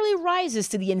he rarely rises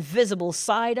to the invisible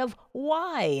side of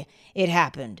why it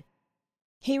happened.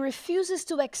 He refuses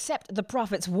to accept the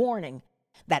prophet's warning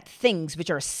that things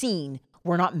which are seen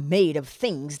were not made of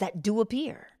things that do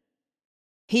appear.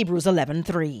 Hebrews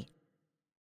 11:3.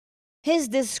 His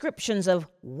descriptions of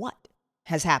what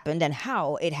has happened and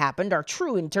how it happened are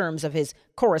true in terms of his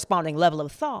corresponding level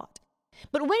of thought.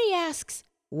 But when he asks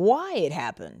why it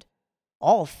happened,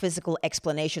 All physical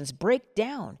explanations break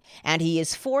down, and he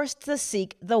is forced to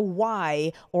seek the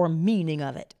why or meaning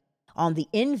of it on the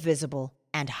invisible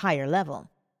and higher level.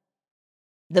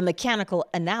 The mechanical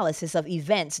analysis of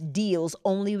events deals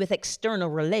only with external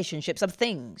relationships of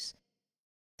things.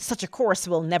 Such a course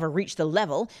will never reach the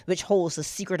level which holds the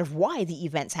secret of why the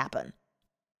events happen.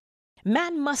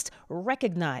 Man must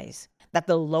recognize that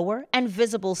the lower and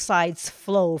visible sides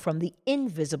flow from the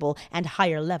invisible and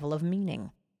higher level of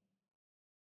meaning.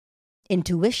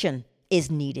 Intuition is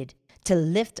needed to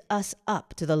lift us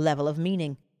up to the level of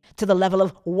meaning, to the level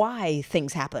of why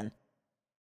things happen.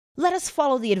 Let us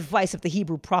follow the advice of the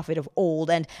Hebrew prophet of old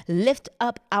and lift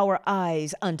up our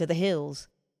eyes unto the hills,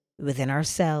 within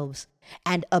ourselves,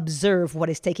 and observe what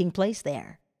is taking place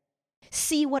there.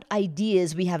 See what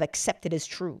ideas we have accepted as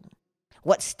true,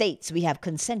 what states we have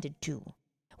consented to,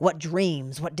 what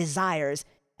dreams, what desires,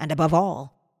 and above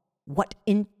all, what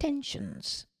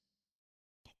intentions.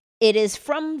 It is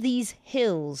from these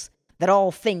hills that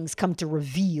all things come to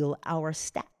reveal our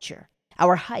stature,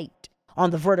 our height, on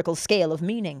the vertical scale of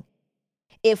meaning.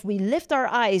 If we lift our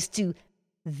eyes to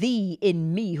Thee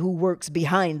in me who works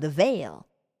behind the veil,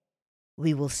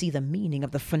 we will see the meaning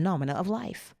of the phenomena of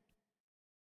life.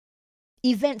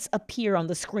 Events appear on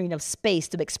the screen of space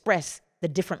to express the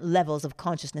different levels of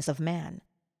consciousness of man.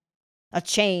 A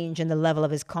change in the level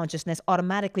of his consciousness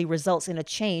automatically results in a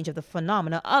change of the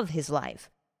phenomena of his life.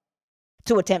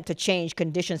 To attempt to change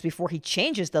conditions before he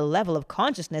changes the level of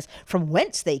consciousness from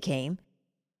whence they came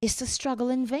is to struggle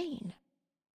in vain.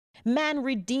 Man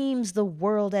redeems the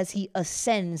world as he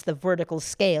ascends the vertical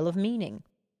scale of meaning.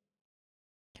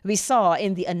 We saw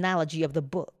in the analogy of the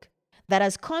book that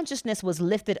as consciousness was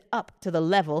lifted up to the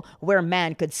level where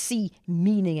man could see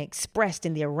meaning expressed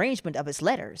in the arrangement of its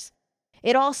letters,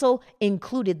 it also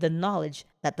included the knowledge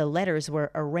that the letters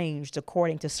were arranged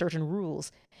according to certain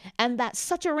rules, and that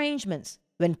such arrangements,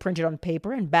 when printed on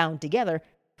paper and bound together,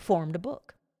 formed a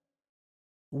book.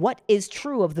 What is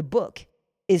true of the book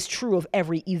is true of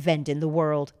every event in the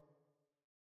world.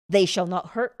 They shall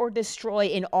not hurt or destroy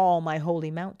in all my holy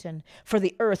mountain, for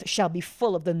the earth shall be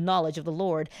full of the knowledge of the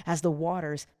Lord as the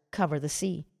waters cover the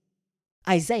sea.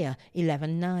 Isaiah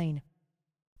 11:9.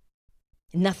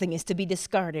 Nothing is to be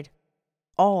discarded.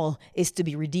 All is to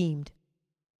be redeemed.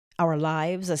 Our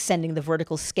lives ascending the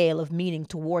vertical scale of meaning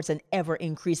towards an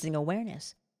ever-increasing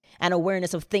awareness, an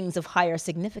awareness of things of higher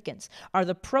significance, are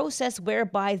the process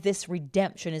whereby this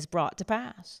redemption is brought to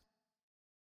pass.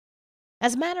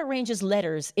 As man arranges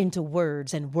letters into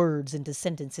words and words into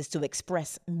sentences to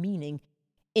express meaning,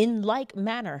 in like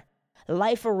manner,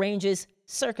 life arranges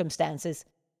circumstances,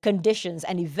 conditions,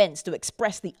 and events to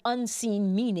express the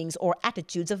unseen meanings or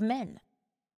attitudes of men.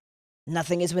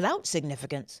 Nothing is without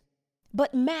significance,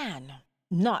 but man,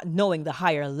 not knowing the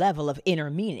higher level of inner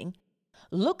meaning,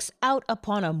 looks out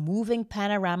upon a moving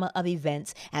panorama of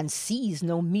events and sees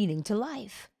no meaning to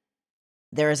life.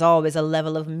 There is always a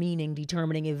level of meaning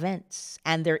determining events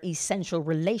and their essential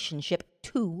relationship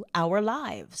to our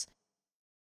lives.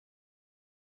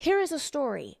 Here is a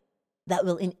story that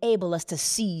will enable us to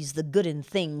seize the good in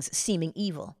things seeming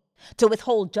evil, to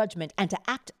withhold judgment, and to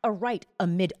act aright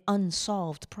amid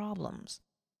unsolved problems.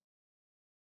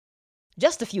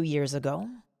 Just a few years ago,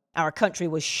 our country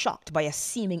was shocked by a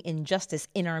seeming injustice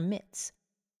in our midst.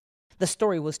 The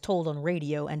story was told on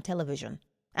radio and television,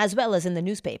 as well as in the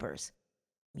newspapers.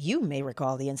 You may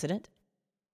recall the incident.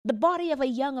 The body of a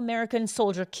young American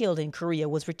soldier killed in Korea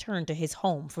was returned to his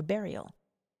home for burial.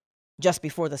 Just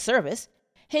before the service,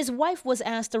 his wife was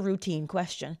asked a routine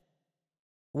question.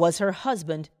 Was her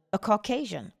husband a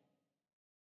Caucasian?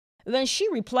 When she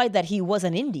replied that he was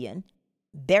an Indian,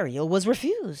 burial was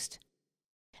refused.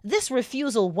 This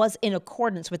refusal was in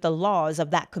accordance with the laws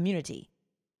of that community,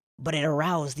 but it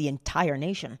aroused the entire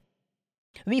nation.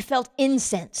 We felt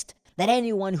incensed that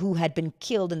anyone who had been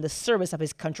killed in the service of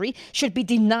his country should be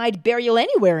denied burial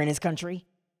anywhere in his country.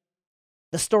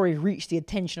 The story reached the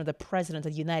attention of the President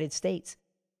of the United States,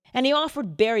 and he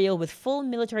offered burial with full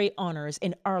military honors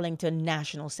in Arlington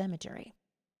National Cemetery.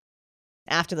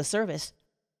 After the service,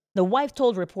 the wife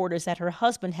told reporters that her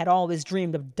husband had always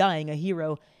dreamed of dying a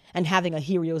hero and having a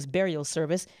hero's burial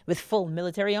service with full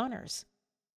military honors.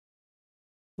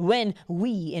 When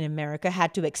we in America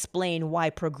had to explain why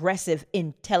progressive,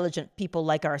 intelligent people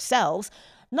like ourselves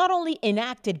not only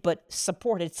enacted but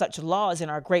supported such laws in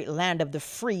our great land of the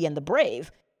free and the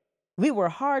brave, we were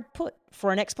hard put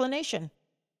for an explanation.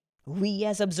 We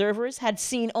as observers had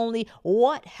seen only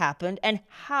what happened and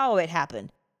how it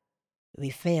happened. We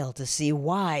failed to see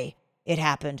why it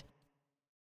happened.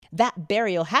 That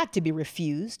burial had to be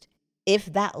refused if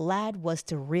that lad was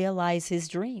to realize his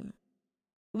dream.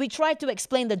 We tried to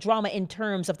explain the drama in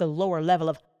terms of the lower level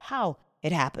of how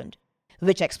it happened,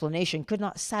 which explanation could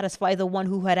not satisfy the one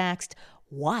who had asked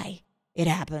why it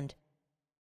happened.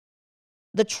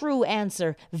 The true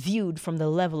answer, viewed from the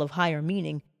level of higher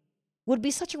meaning, would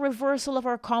be such a reversal of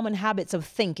our common habits of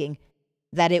thinking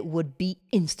that it would be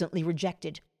instantly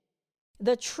rejected.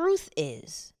 The truth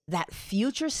is that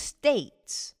future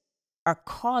states are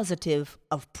causative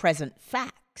of present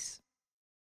facts.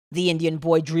 The Indian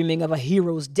boy dreaming of a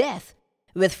hero's death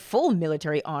with full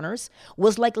military honors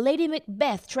was like Lady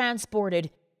Macbeth transported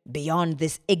beyond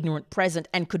this ignorant present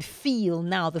and could feel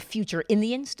now the future in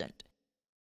the instant.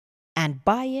 And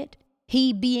by it,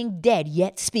 he being dead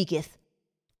yet speaketh.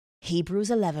 Hebrews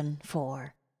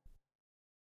 11:4.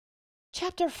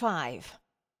 Chapter 5.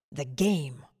 The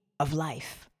Game of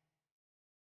Life.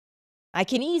 I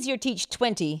can easier teach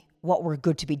 20 what were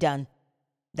good to be done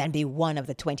than be one of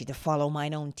the 20 to follow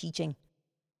mine own teaching.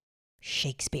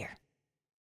 Shakespeare.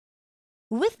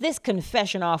 With this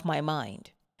confession off my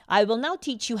mind, I will now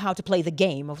teach you how to play the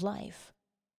game of life.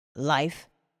 Life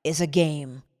is a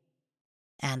game,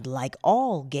 and like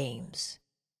all games,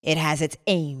 it has its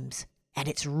aims and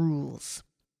its rules.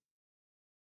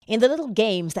 In the little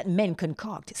games that men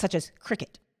concoct, such as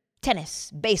cricket,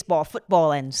 tennis, baseball,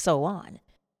 football, and so on,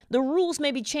 the rules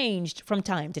may be changed from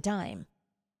time to time.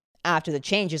 After the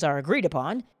changes are agreed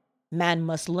upon, man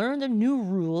must learn the new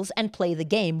rules and play the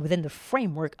game within the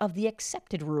framework of the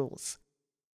accepted rules.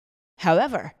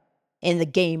 However, in the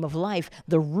game of life,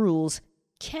 the rules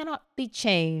cannot be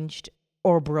changed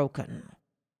or broken.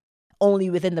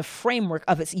 Only within the framework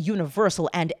of its universal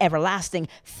and everlasting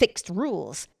fixed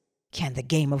rules can the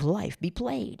game of life be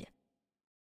played.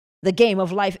 The game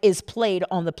of life is played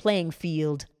on the playing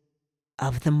field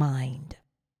of the mind.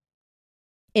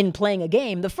 In playing a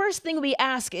game, the first thing we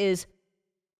ask is,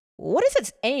 what is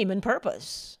its aim and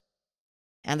purpose?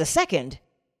 And the second,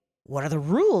 what are the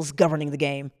rules governing the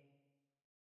game?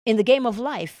 In the game of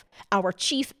life, our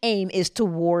chief aim is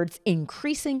towards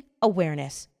increasing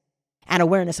awareness, an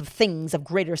awareness of things of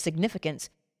greater significance,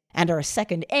 and our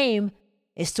second aim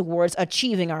is towards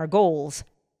achieving our goals,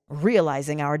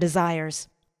 realizing our desires.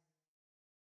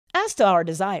 As to our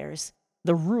desires,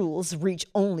 the rules reach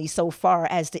only so far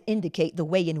as to indicate the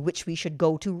way in which we should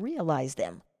go to realize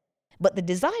them. But the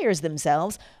desires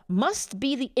themselves must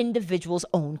be the individual's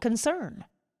own concern.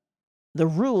 The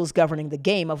rules governing the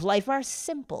game of life are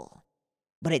simple,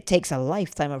 but it takes a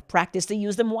lifetime of practice to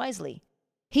use them wisely.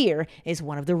 Here is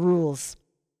one of the rules.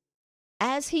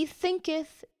 As he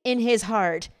thinketh in his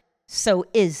heart, so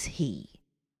is he.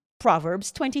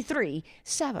 Proverbs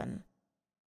 23:7.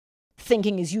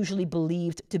 Thinking is usually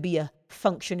believed to be a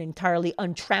function entirely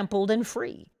untrampled and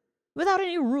free, without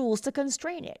any rules to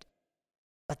constrain it.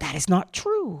 But that is not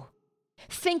true.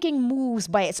 Thinking moves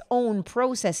by its own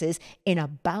processes in a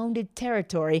bounded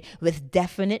territory with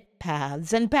definite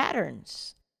paths and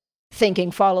patterns. Thinking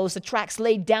follows the tracks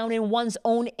laid down in one's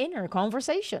own inner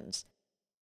conversations.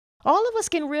 All of us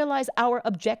can realize our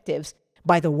objectives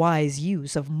by the wise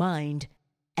use of mind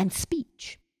and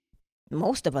speech.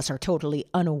 Most of us are totally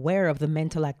unaware of the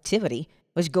mental activity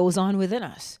which goes on within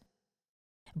us.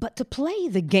 But to play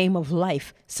the game of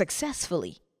life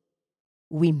successfully,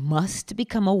 we must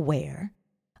become aware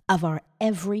of our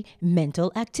every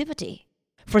mental activity.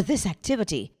 For this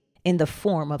activity, in the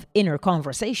form of inner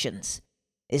conversations,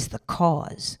 is the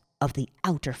cause of the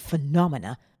outer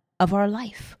phenomena of our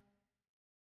life.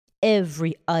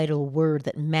 Every idle word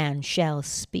that man shall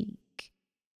speak,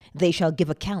 they shall give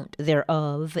account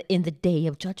thereof in the day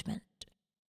of judgment.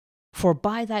 For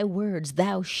by thy words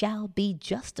thou shalt be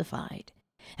justified,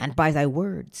 and by thy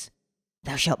words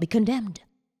thou shalt be condemned.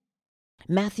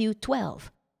 Matthew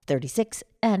 12:36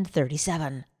 and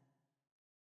 37.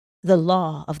 The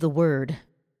law of the word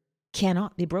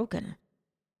cannot be broken.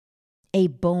 A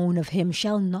bone of him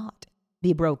shall not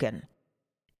be broken.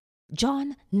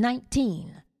 John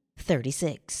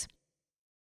 19:36.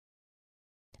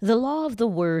 The law of the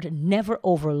word never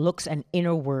overlooks an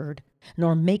inner word,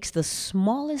 nor makes the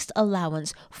smallest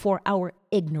allowance for our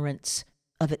ignorance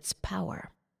of its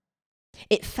power.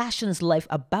 It fashions life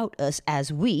about us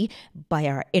as we, by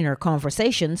our inner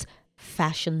conversations,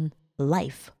 fashion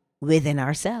life within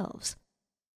ourselves.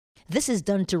 This is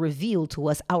done to reveal to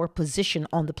us our position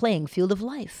on the playing field of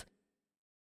life.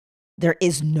 There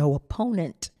is no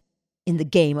opponent in the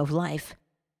game of life.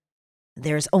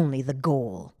 There's only the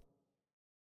goal.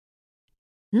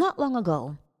 Not long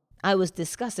ago, I was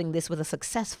discussing this with a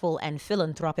successful and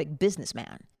philanthropic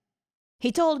businessman.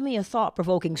 He told me a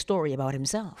thought-provoking story about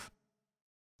himself.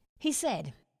 He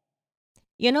said,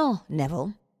 "You know,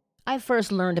 Neville, I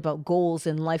first learned about goals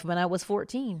in life when I was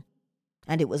 14.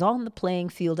 and it was on the playing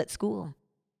field at school.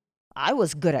 I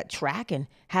was good at track and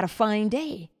had a fine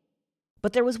day.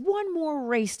 But there was one more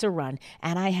race to run,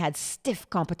 and I had stiff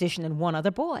competition in one other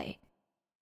boy.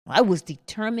 I was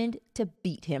determined to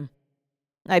beat him.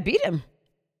 I beat him.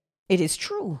 It is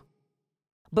true.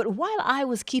 But while I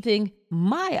was keeping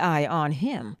my eye on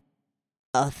him,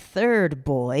 a third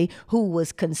boy, who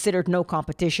was considered no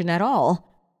competition at all,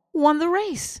 won the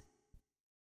race.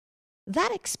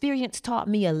 That experience taught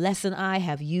me a lesson I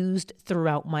have used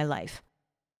throughout my life.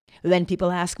 When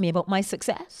people ask me about my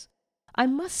success, I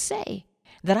must say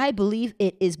that I believe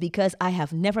it is because I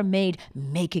have never made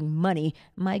making money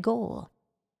my goal.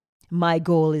 My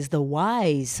goal is the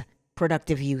wise,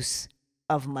 productive use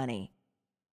of money.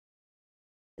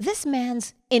 This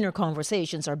man's inner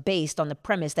conversations are based on the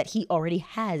premise that he already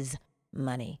has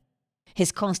money.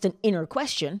 His constant inner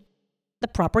question, the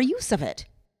proper use of it.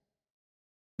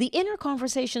 The inner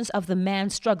conversations of the man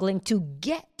struggling to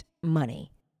get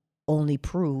money only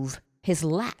prove his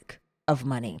lack of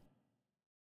money.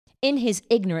 In his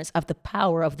ignorance of the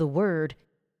power of the word,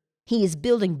 he is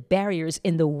building barriers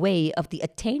in the way of the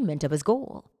attainment of his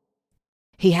goal.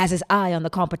 He has his eye on the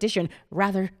competition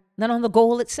rather than on the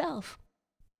goal itself.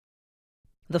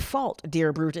 The fault,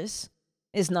 dear Brutus,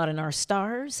 is not in our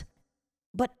stars,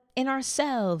 but in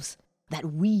ourselves, that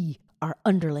we are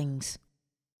underlings.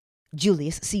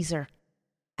 Julius Caesar,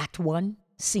 Act 1,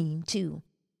 Scene 2.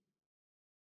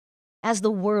 As the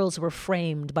worlds were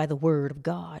framed by the word of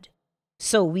God,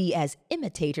 so we as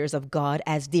imitators of God,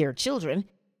 as dear children,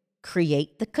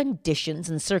 create the conditions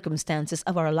and circumstances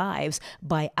of our lives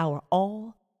by our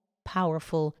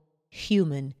all-powerful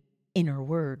human inner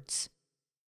words.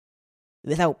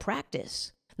 Without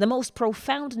practice, the most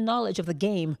profound knowledge of the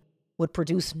game would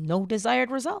produce no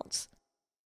desired results.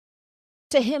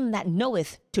 To him that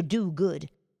knoweth to do good,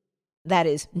 that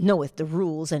is, knoweth the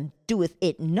rules and doeth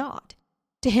it not,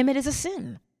 to him it is a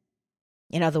sin.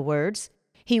 In other words,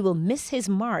 he will miss his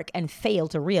mark and fail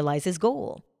to realize his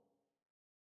goal.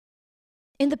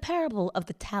 In the parable of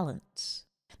the talents,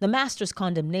 the master's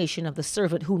condemnation of the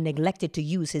servant who neglected to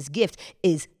use his gift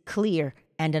is clear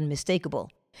and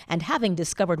unmistakable. And having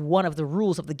discovered one of the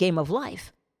rules of the game of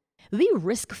life, we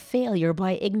risk failure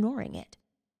by ignoring it.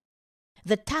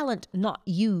 The talent not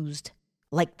used,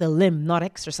 like the limb not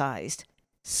exercised,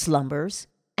 slumbers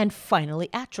and finally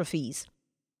atrophies.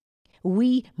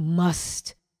 We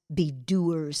must be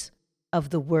doers of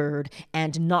the word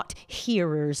and not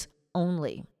hearers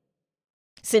only.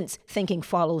 Since thinking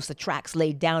follows the tracks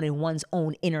laid down in one's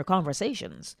own inner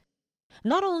conversations,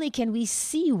 not only can we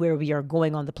see where we are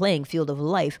going on the playing field of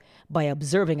life by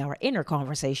observing our inner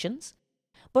conversations,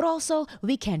 but also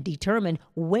we can determine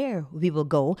where we will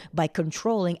go by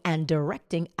controlling and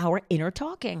directing our inner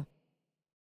talking.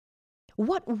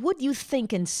 What would you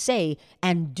think and say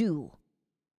and do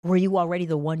were you already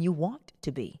the one you want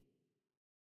to be?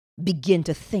 Begin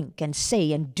to think and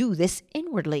say and do this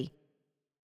inwardly.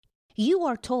 You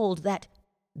are told that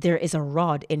there is a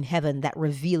rod in heaven that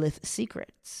revealeth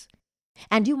secrets.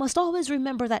 And you must always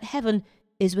remember that heaven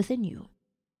is within you.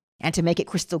 And to make it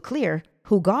crystal clear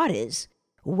who God is,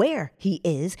 where he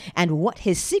is, and what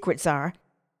his secrets are,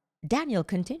 Daniel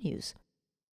continues,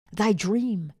 Thy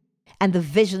dream and the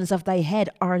visions of thy head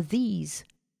are these.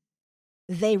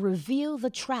 They reveal the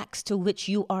tracks to which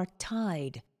you are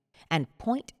tied and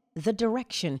point the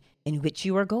direction in which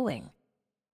you are going.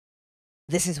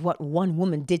 This is what one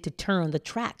woman did to turn the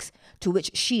tracks to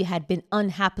which she had been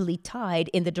unhappily tied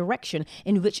in the direction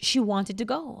in which she wanted to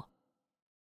go.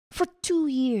 For 2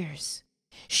 years,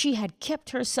 she had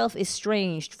kept herself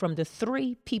estranged from the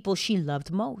 3 people she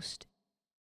loved most.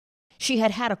 She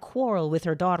had had a quarrel with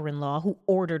her daughter-in-law who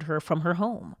ordered her from her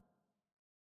home.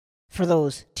 For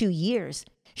those 2 years,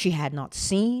 she had not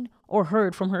seen or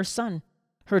heard from her son,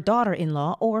 her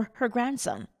daughter-in-law, or her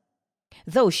grandson,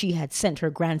 though she had sent her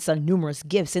grandson numerous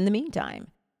gifts in the meantime.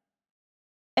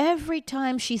 Every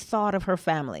time she thought of her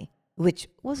family, which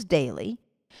was daily,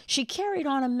 she carried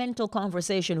on a mental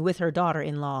conversation with her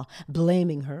daughter-in-law,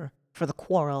 blaming her for the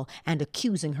quarrel and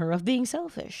accusing her of being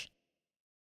selfish.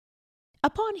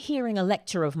 Upon hearing a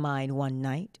lecture of mine one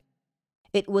night,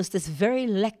 it was this very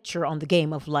lecture on the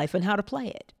game of life and how to play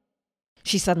it,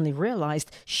 she suddenly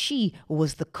realized she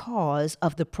was the cause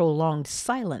of the prolonged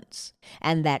silence,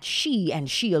 and that she and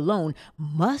she alone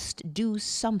must do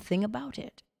something about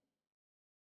it.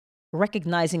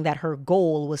 Recognizing that her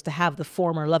goal was to have the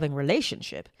former loving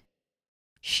relationship,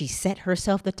 she set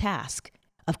herself the task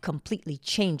of completely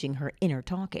changing her inner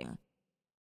talking.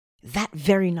 That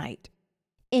very night,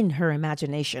 in her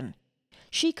imagination,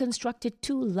 she constructed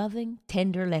 2 loving,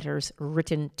 tender letters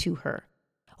written to her,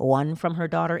 one from her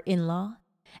daughter-in-law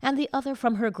and the other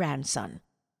from her grandson.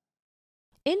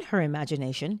 In her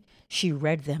imagination, she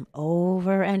read them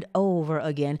over and over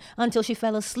again until she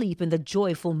fell asleep in the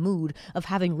joyful mood of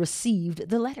having received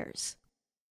the letters.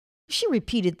 She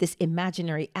repeated this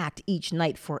imaginary act each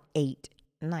night for 8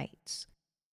 nights.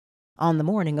 On the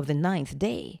morning of the 9th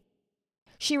day,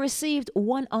 she received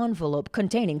one envelope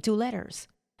containing 2 letters,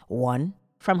 one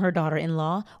from her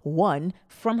daughter-in-law, one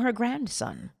from her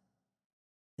grandson.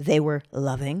 They were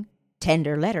loving,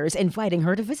 tender letters inviting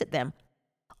her to visit them,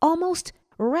 almost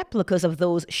replicas of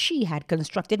those she had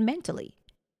constructed mentally.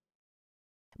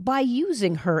 By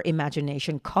using her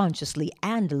imagination consciously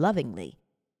and lovingly,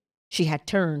 she had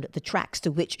turned the tracks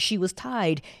to which she was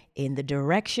tied in the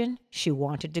direction she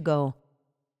wanted to go,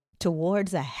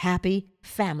 towards a happy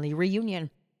family reunion.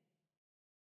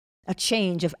 A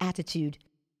change of attitude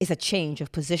is a change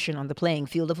of position on the playing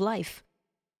field of life.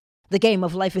 The game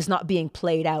of life is not being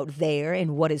played out there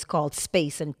in what is called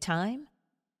space and time.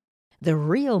 The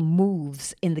real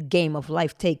moves in the game of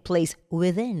life take place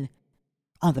within,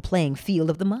 on the playing field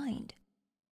of the mind.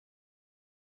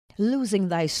 Losing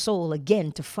thy soul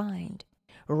again to find,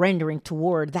 rendering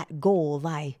toward that goal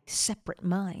thy separate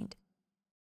mind.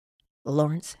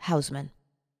 Lawrence Hausman.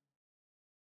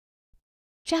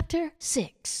 Chapter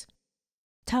 6.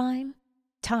 Time,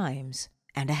 Times,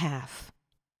 and a Half.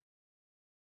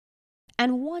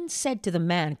 And one said to the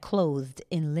man clothed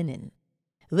in linen,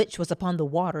 which was upon the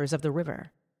waters of the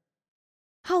river,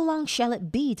 How long shall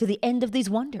it be to the end of these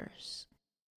wonders?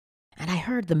 And I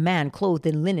heard the man clothed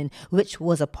in linen, which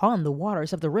was upon the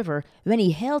waters of the river, when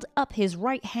he held up his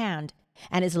right hand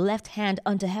and his left hand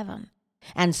unto heaven,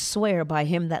 and swear by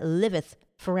him that liveth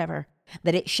forever,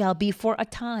 that it shall be for a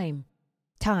time,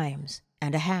 times,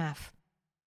 and a half.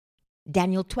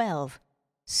 Daniel 12,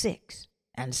 6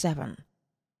 and 7.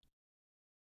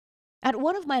 At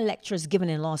one of my lectures given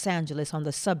in Los Angeles on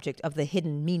the subject of the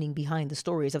hidden meaning behind the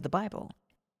stories of the Bible,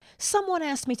 someone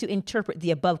asked me to interpret the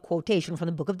above quotation from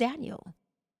the book of Daniel.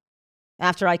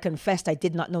 After I confessed I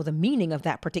did not know the meaning of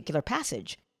that particular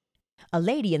passage, a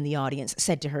lady in the audience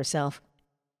said to herself,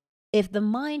 If the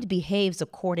mind behaves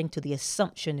according to the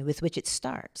assumption with which it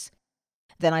starts,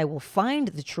 then I will find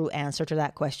the true answer to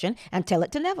that question and tell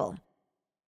it to Neville.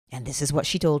 And this is what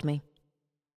she told me.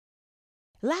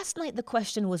 Last night the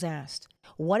question was asked,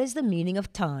 what is the meaning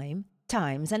of time,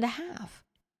 times, and a half,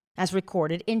 as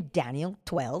recorded in Daniel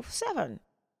 12:7?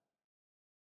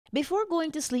 Before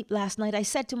going to sleep last night, I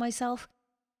said to myself,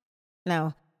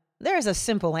 Now, there is a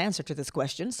simple answer to this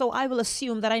question, so I will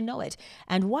assume that I know it,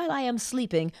 and while I am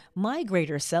sleeping, my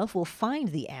greater self will find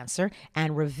the answer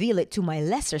and reveal it to my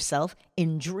lesser self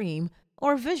in dream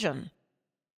or vision.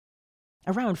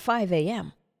 Around 5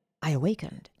 a.m., I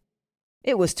awakened.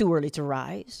 It was too early to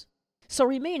rise, so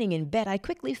remaining in bed, I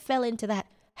quickly fell into that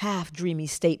half-dreamy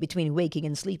state between waking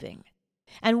and sleeping.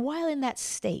 And while in that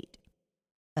state,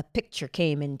 a picture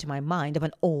came into my mind of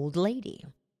an old lady.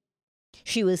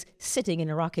 She was sitting in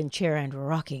a rocking chair and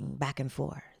rocking back and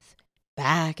forth,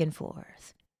 back and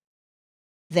forth.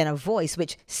 Then a voice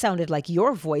which sounded like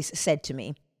your voice said to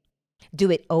me,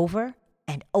 Do it over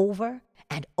and over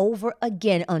and over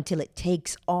again until it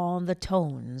takes on the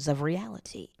tones of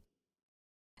reality.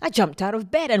 I jumped out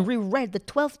of bed and reread the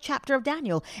 12th chapter of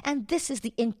Daniel, and this is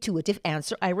the intuitive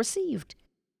answer I received.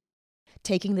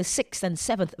 Taking the 6th and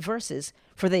 7th verses,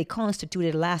 for they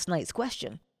constituted last night's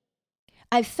question,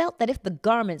 I felt that if the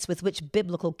garments with which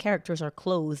biblical characters are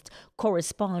clothed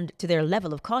correspond to their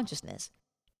level of consciousness,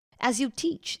 as you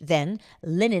teach, then,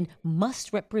 linen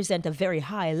must represent a very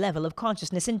high level of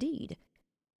consciousness indeed.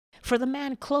 For the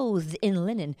man clothed in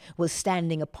linen was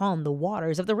standing upon the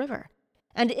waters of the river.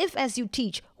 And if, as you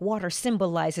teach, water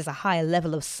symbolizes a high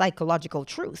level of psychological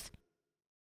truth,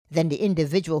 then the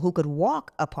individual who could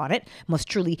walk upon it must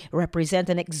truly represent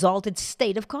an exalted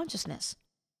state of consciousness.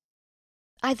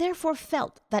 I therefore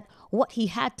felt that what he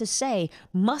had to say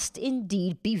must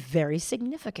indeed be very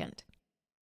significant.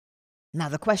 Now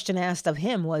the question asked of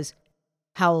him was,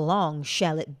 How long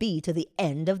shall it be to the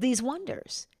end of these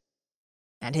wonders?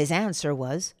 And his answer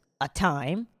was, A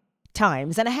time,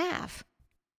 times, and a half.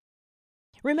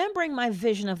 Remembering my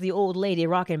vision of the old lady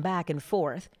rocking back and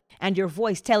forth, and your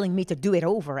voice telling me to do it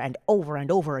over and over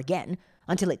and over again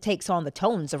until it takes on the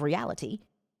tones of reality,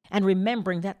 and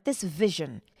remembering that this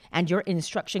vision and your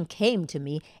instruction came to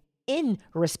me in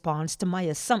response to my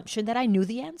assumption that I knew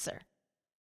the answer,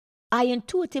 I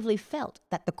intuitively felt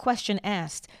that the question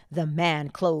asked, the man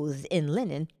clothed in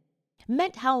linen,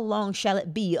 meant how long shall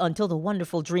it be until the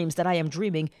wonderful dreams that I am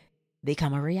dreaming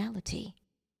become a reality?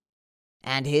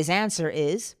 And his answer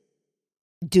is,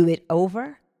 Do it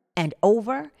over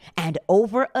and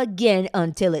over again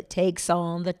until it takes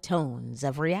on the tones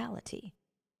of reality.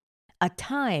 A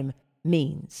time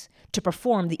means to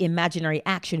perform the imaginary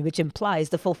action which implies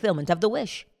the fulfillment of the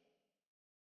wish.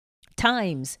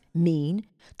 Times mean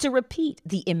to repeat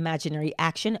the imaginary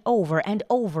action over and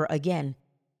over again.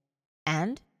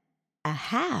 And a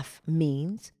half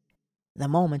means the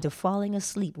moment of falling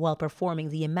asleep while performing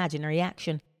the imaginary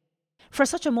action. For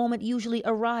such a moment usually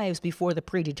arrives before the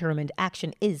predetermined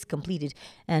action is completed,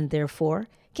 and therefore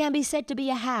can be said to be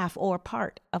a half or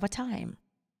part of a time.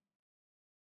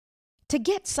 To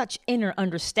get such inner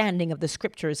understanding of the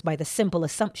scriptures by the simple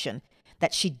assumption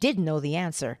that she did know the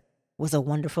answer was a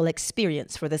wonderful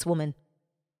experience for this woman.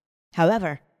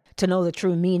 However, to know the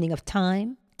true meaning of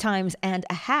time, times, and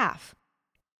a half,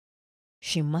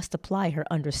 she must apply her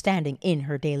understanding in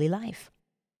her daily life.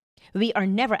 We are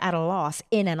never at a loss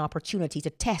in an opportunity to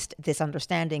test this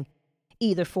understanding,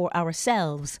 either for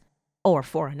ourselves or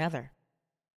for another.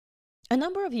 A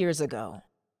number of years ago,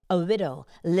 a widow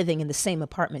living in the same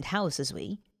apartment house as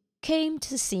we came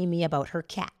to see me about her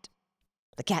cat.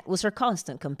 The cat was her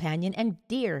constant companion and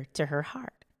dear to her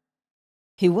heart.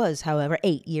 He was, however,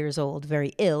 8 years old,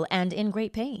 very ill and in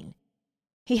great pain.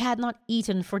 He had not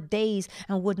eaten for days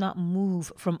and would not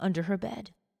move from under her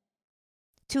bed.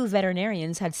 2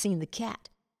 veterinarians had seen the cat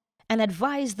and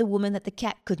advised the woman that the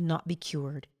cat could not be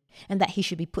cured and that he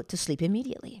should be put to sleep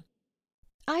immediately.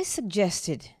 I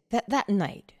suggested that that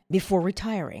night, before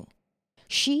retiring,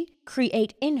 she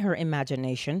create in her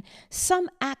imagination some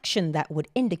action that would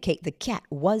indicate the cat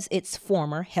was its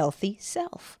former healthy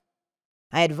self.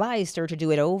 I advised her to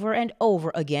do it over and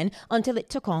over again until it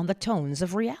took on the tones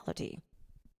of reality.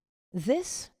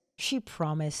 This she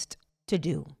promised to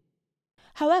do.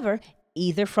 However,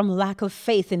 either from lack of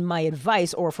faith in my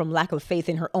advice or from lack of faith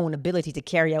in her own ability to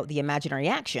carry out the imaginary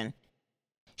action,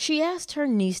 she asked her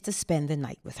niece to spend the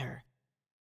night with her.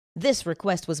 This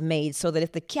request was made so that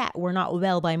if the cat were not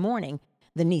well by morning,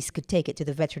 the niece could take it to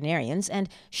the veterinarians and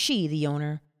she, the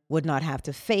owner, would not have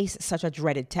to face such a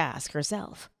dreaded task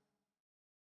herself.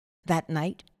 That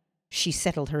night, she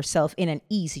settled herself in an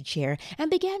easy chair and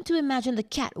began to imagine the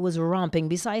cat was romping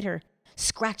beside her,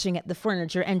 scratching at the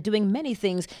furniture and doing many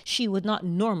things she would not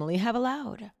normally have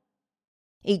allowed.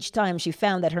 Each time she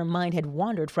found that her mind had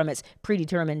wandered from its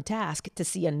predetermined task to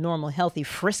see a normal, healthy,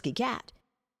 frisky cat,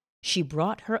 she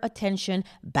brought her attention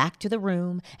back to the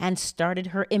room and started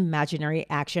her imaginary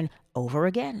action over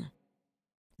again.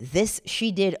 This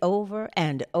she did over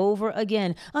and over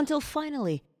again until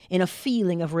finally, in a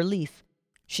feeling of relief,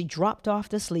 she dropped off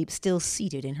to sleep still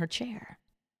seated in her chair.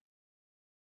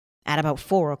 At about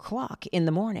 4 o'clock in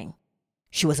the morning,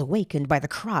 she was awakened by the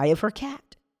cry of her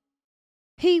cat.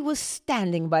 He was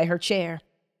standing by her chair.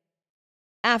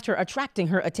 After attracting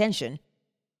her attention,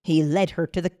 he led her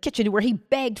to the kitchen where he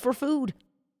begged for food.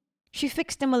 She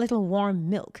fixed him a little warm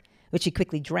milk, which he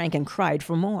quickly drank and cried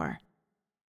for more.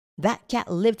 That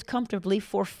cat lived comfortably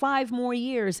for 5 more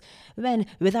years, when,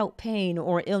 without pain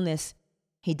or illness,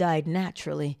 he died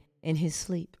naturally in his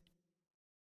sleep.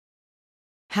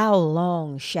 How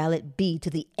long shall it be to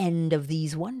the end of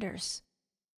these wonders?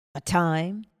 A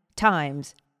time,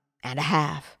 times, and a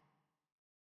half.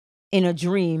 In a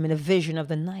dream, in a vision of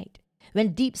the night,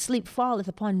 when deep sleep falleth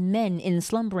upon men in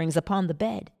slumberings upon the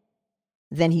bed,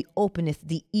 then he openeth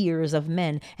the ears of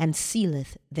men and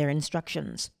sealeth their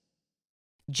instructions.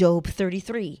 Job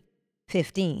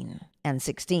 33:15 and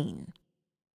 16.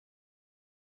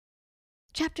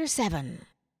 Chapter 7.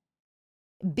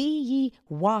 Be ye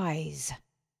wise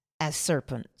as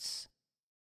serpents.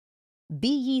 Be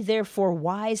ye therefore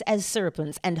wise as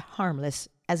serpents and harmless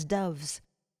as doves.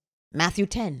 Matthew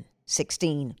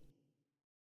 10:16.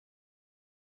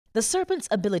 The serpent's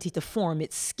ability to form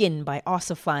its skin by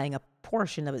ossifying a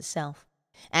portion of itself,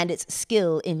 and its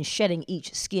skill in shedding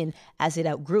each skin as it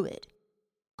outgrew it,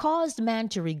 caused man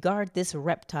to regard this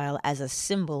reptile as a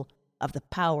symbol of the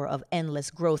power of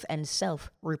endless growth and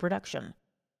self-reproduction.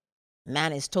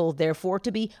 Man is told, therefore,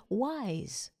 to be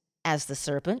wise as the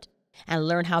serpent and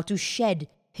learn how to shed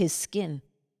his skin,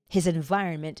 his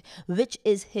environment, which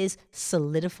is his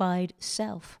solidified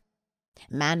self.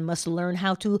 Man must learn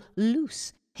how to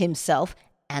loose himself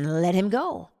and let him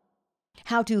go,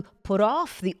 how to put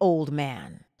off the old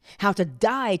man, how to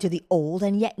die to the old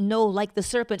and yet know, like the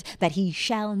serpent, that he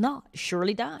shall not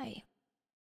surely die.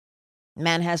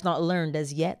 Man has not learned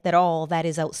as yet that all that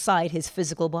is outside his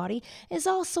physical body is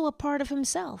also a part of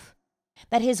himself,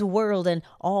 that his world and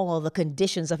all the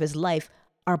conditions of his life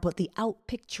are but the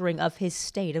outpicturing of his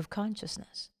state of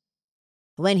consciousness.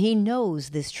 When he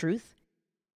knows this truth,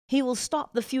 he will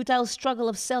stop the futile struggle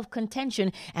of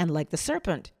self-contention and, like the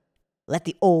serpent, let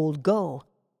the old go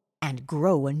and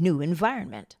grow a new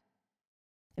environment.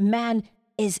 Man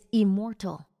is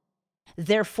immortal.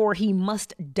 Therefore, he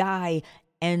must die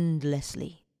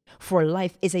endlessly, for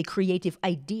life is a creative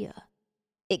idea.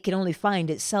 It can only find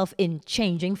itself in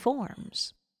changing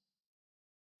forms.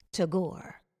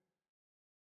 Tagore.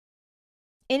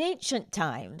 In ancient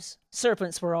times,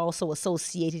 serpents were also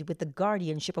associated with the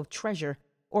guardianship of treasure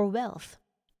or wealth.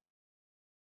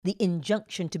 The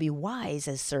injunction to be wise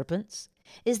as serpents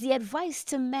is the advice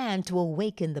to man to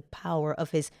awaken the power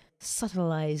of his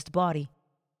subtilized body,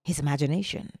 his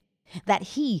imagination, that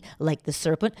he, like the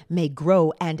serpent, may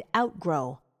grow and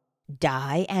outgrow,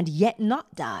 die and yet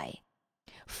not die.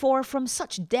 For from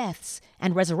such deaths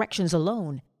and resurrections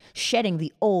alone, shedding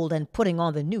the old and putting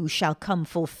on the new, shall come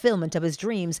fulfillment of his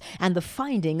dreams and the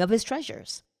finding of his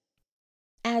treasures.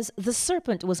 As the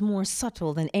serpent was more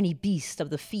subtle than any beast of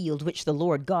the field which the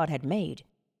Lord God had made,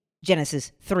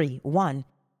 Genesis 3:1,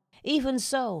 even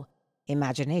so,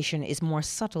 imagination is more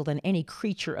subtle than any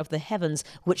creature of the heavens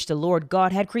which the Lord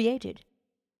God had created.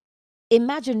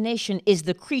 Imagination is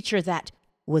the creature that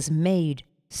was made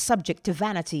subject to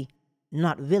vanity,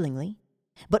 not willingly,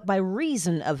 but by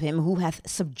reason of him who hath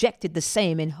subjected the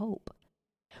same in hope.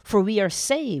 For we are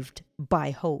saved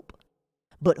by hope,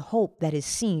 but hope that is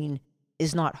seen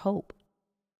is not hope.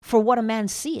 For what a man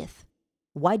seeth,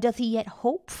 why doth he yet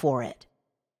hope for it?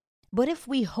 But if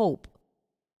we hope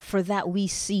for that we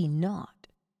see not,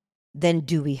 then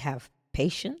do we have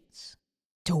patience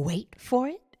to wait for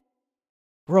it?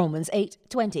 Romans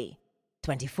 8:20,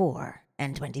 24,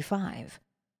 and 25.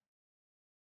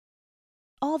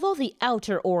 Although the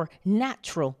outer or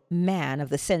natural man of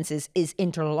the senses is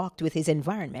interlocked with his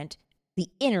environment, the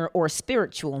inner or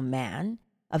spiritual man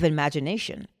of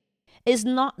imagination is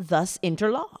not thus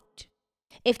interlocked.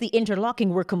 If the interlocking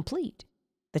were complete,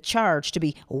 the charge to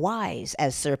be wise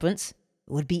as serpents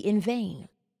would be in vain.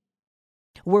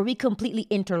 Were we completely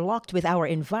interlocked with our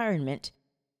environment,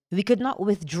 we could not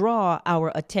withdraw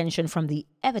our attention from the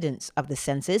evidence of the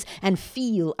senses and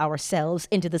feel ourselves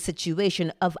into the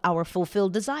situation of our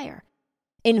fulfilled desire,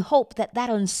 in hope that that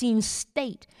unseen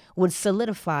state would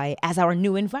solidify as our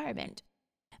new environment.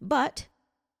 But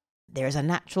there's a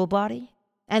natural body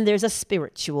and there's a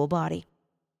spiritual body.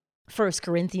 1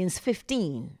 Corinthians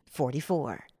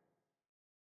 15:44.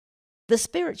 The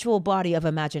spiritual body of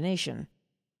imagination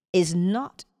is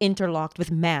not interlocked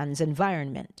with man's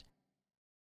environment.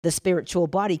 The spiritual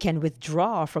body can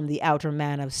withdraw from the outer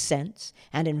man of sense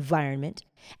and environment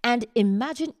and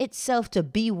imagine itself to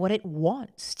be what it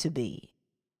wants to be.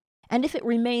 And if it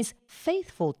remains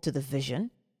faithful to the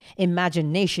vision,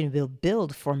 imagination will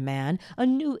build for man a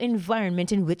new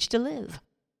environment in which to live.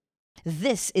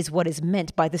 This is what is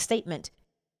meant by the statement,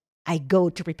 I go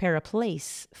to prepare a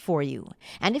place for you.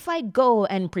 And if I go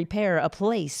and prepare a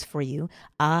place for you,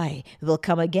 I will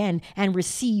come again and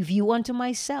receive you unto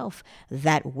myself,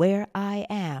 that where I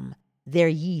am, there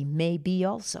ye may be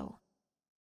also.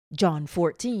 John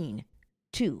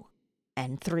 14:2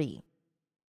 and 3.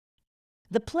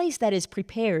 The place that is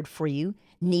prepared for you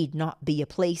need not be a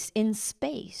place in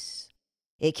space.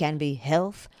 It can be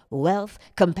health, wealth,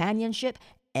 companionship,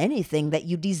 anything that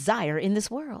you desire in this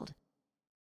world.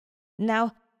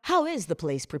 Now, how is the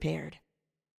place prepared?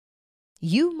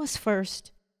 You must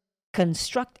first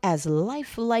construct as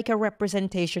lifelike a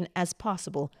representation as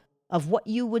possible of what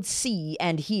you would see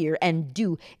and hear and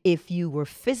do if you were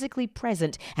physically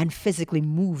present and physically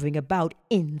moving about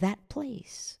in that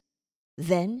place.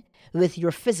 Then, with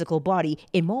your physical body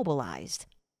immobilized,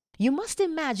 you must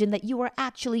imagine that you are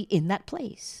actually in that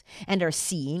place and are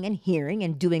seeing and hearing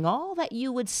and doing all that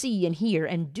you would see and hear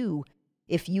and do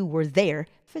if you were there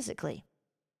physically.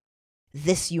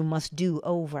 This you must do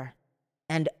over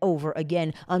and over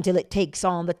again until it takes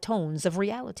on the tones of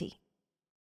reality.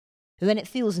 When it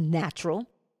feels natural,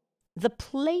 the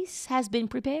place has been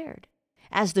prepared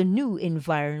as the new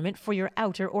environment for your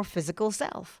outer or physical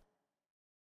self.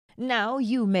 Now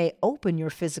you may open your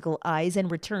physical eyes and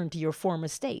return to your former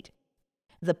state.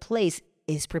 The place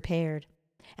is prepared,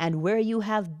 and where you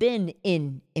have been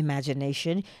in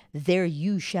imagination, there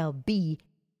you shall be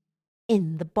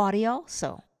in the body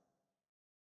also.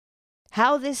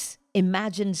 How this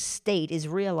imagined state is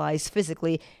realized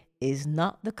physically is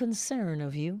not the concern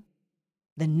of you,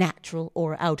 the natural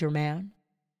or outer man.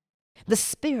 The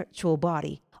spiritual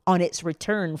body, on its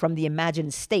return from the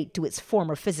imagined state to its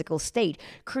former physical state,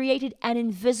 created an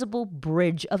invisible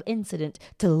bridge of incident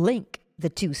to link the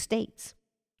two states.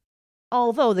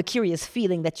 Although the curious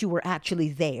feeling that you were actually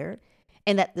there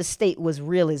and that the state was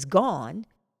real is gone,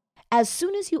 as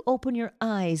soon as you open your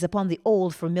eyes upon the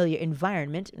old familiar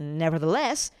environment,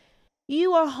 nevertheless,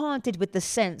 you are haunted with the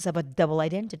sense of a double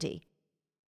identity,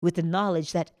 with the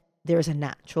knowledge that there's a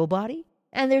natural body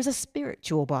and there's a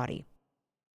spiritual body.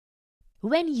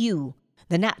 When you,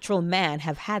 the natural man,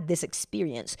 have had this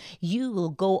experience, you will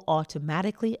go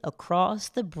automatically across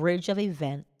the bridge of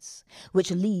events, which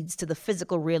leads to the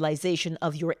physical realization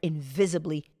of your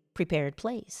invisibly prepared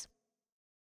place.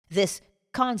 This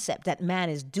concept that man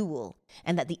is dual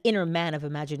and that the inner man of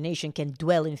imagination can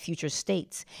dwell in future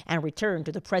states and return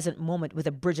to the present moment with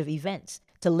a bridge of events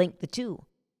to link the two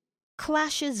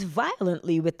clashes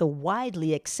violently with the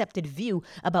widely accepted view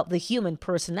about the human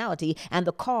personality and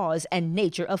the cause and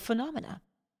nature of phenomena.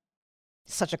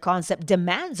 Such a concept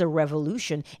demands a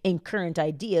revolution in current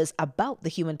ideas about the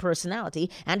human personality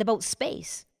and about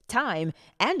space, time,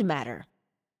 and matter.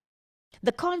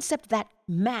 The concept that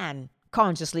man,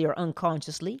 consciously or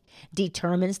unconsciously,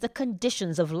 determines the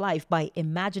conditions of life by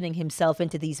imagining himself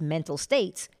into these mental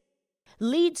states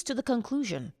leads to the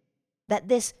conclusion that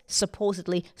this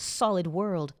supposedly solid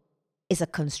world is a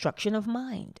construction of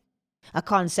mind, a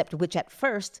concept which at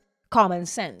first common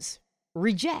sense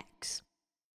rejects.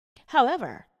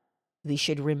 However, we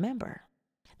should remember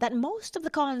that most of the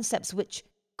concepts which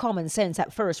common sense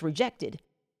at first rejected,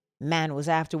 man was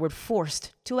afterward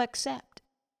forced to accept.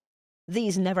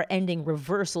 These never-ending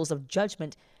reversals of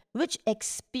judgment which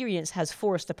experience has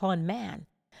forced upon man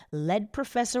led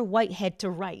Professor Whitehead to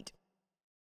write,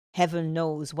 "Heaven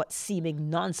knows what seeming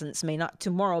nonsense may not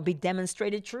tomorrow be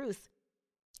demonstrated truth.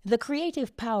 The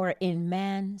creative power in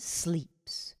man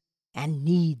sleeps and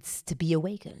needs to be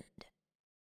awakened.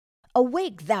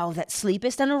 Awake thou that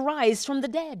sleepest, and arise from the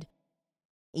dead."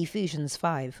 Ephesians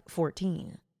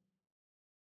 5:14.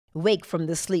 Wake from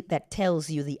the sleep that tells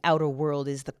you the outer world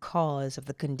is the cause of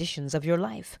the conditions of your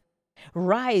life.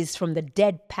 Rise from the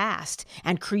dead past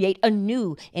and create a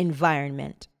new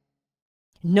environment.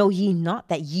 Know ye not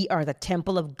that ye are the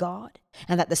temple of God,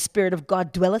 and that the Spirit of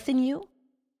God dwelleth in you?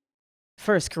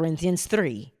 1 Corinthians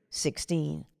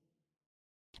 3:16.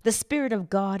 The Spirit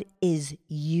of God is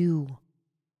you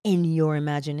in your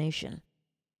imagination,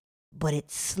 but it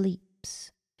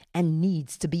sleeps and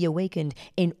needs to be awakened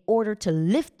in order to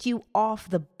lift you off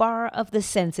the bar of the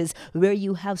senses where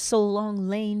you have so long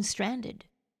lain stranded.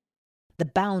 The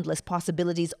boundless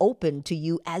possibilities open to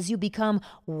you as you become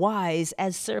wise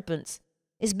as serpents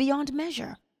is beyond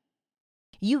measure.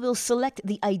 You will select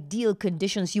the ideal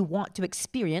conditions you want to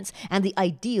experience and the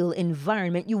ideal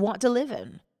environment you want to live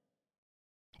in.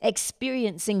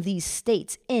 Experiencing these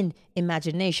states in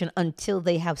imagination until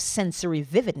they have sensory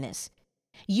vividness,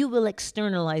 you will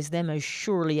externalize them as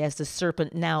surely as the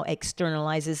serpent now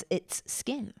externalizes its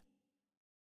skin.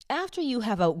 After you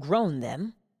have outgrown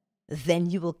them, then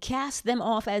you will cast them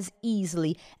off as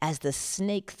easily as the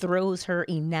snake throws her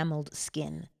enameled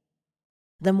skin.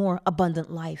 The more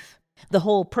abundant life, the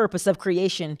whole purpose of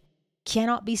creation,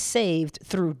 cannot be saved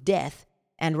through death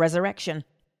and resurrection.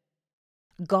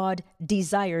 God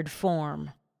desired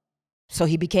form, so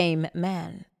he became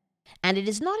man. And it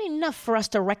is not enough for us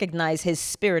to recognize his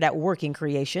spirit at work in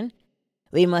creation.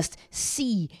 We must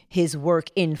see his work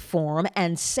in form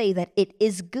and say that it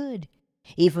is good,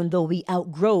 even though we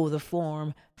outgrow the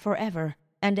form forever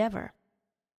and ever.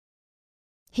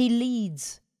 He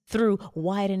leads through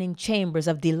widening chambers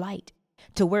of delight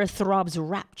to where throbs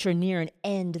rapture near an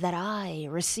end that aye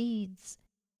recedes,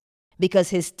 because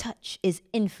his touch is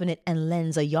infinite and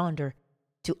lends a yonder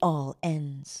to all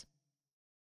ends.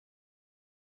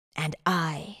 And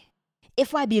I,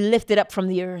 if I be lifted up from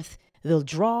the earth, will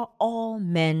draw all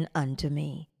men unto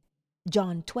me.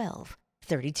 John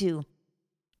 12:32.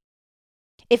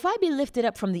 If I be lifted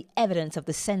up from the evidence of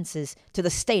the senses to the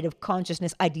state of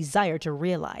consciousness I desire to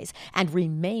realize, and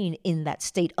remain in that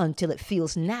state until it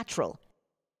feels natural,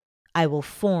 I will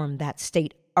form that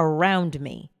state around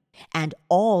me, and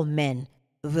all men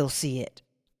will see it.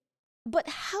 But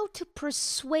how to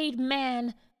persuade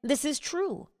man this is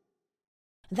true?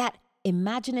 That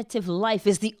imaginative life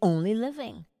is the only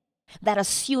living. That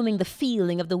assuming the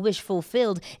feeling of the wish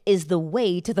fulfilled is the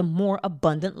way to the more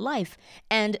abundant life,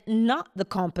 and not the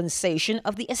compensation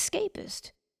of the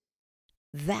escapist.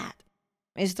 That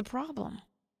is the problem.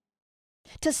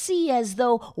 To see as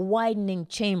though widening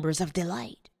chambers of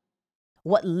delight,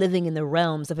 what living in the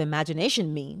realms of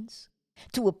imagination means,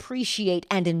 to appreciate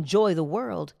and enjoy the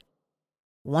world,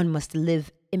 one must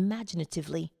live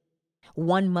imaginatively.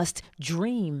 One must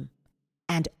dream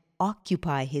and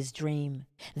occupy his dream,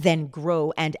 then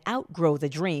grow and outgrow the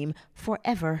dream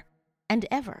forever and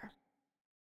ever.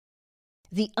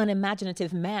 The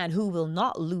unimaginative man who will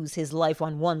not lose his life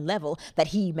on one level that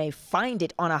he may find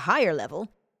it on a higher level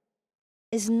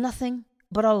is nothing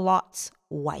but a Lot's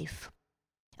wife,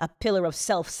 a pillar of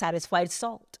self-satisfied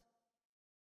salt.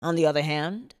 On the other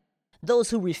hand,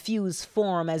 those who refuse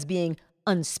form as being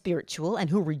unspiritual and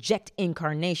who reject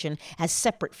incarnation as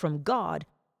separate from God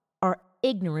are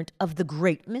ignorant of the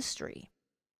great mystery.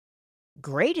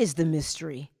 Great is the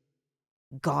mystery.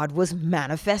 God was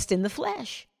manifest in the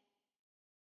flesh.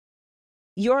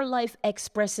 Your life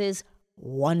expresses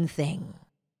one thing,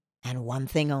 and one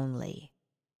thing only: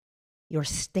 your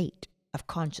state of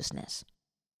consciousness.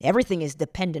 Everything is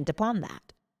dependent upon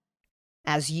that.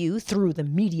 As you, through the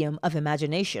medium of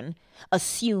imagination,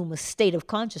 assume a state of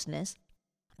consciousness,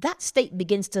 that state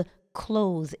begins to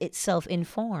clothe itself in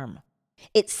form.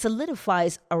 It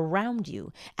solidifies around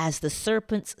you as the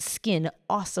serpent's skin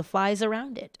ossifies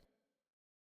around it.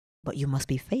 But you must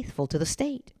be faithful to the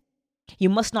state. You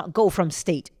must not go from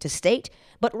state to state,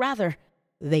 but rather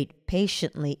wait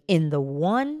patiently in the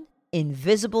one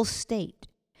invisible state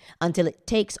until it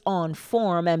takes on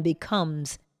form and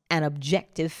becomes an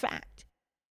objective fact.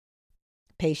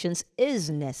 Patience is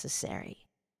necessary,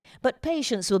 but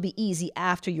patience will be easy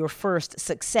after your first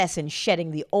success in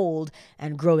shedding the old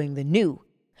and growing the new,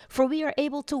 for we are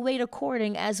able to wait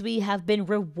according as we have been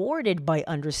rewarded by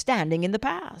understanding in the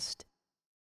past.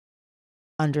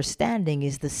 Understanding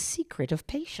is the secret of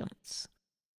patience.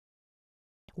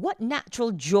 What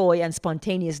natural joy and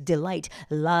spontaneous delight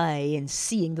lie in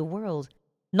seeing the world,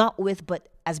 not with, but,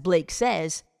 as Blake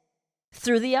says,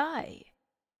 through the eye.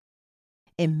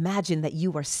 Imagine that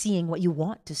you are seeing what you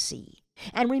want to see,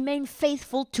 and remain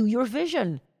faithful to your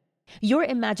vision. Your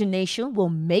imagination will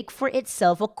make for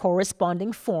itself a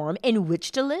corresponding form in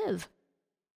which to live.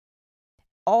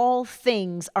 All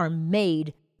things are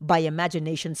made by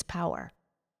imagination's power.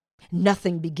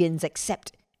 Nothing begins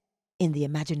except in the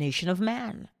imagination of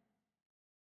man.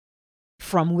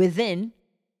 From within,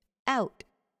 out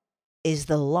is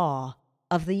the law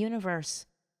of the universe.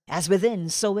 As within,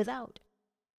 so without.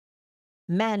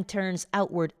 Man turns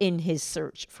outward in his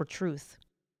search for truth.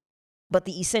 But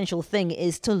the essential thing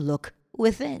is to look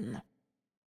within.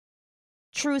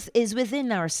 Truth is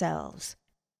within ourselves.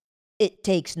 It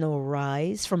takes no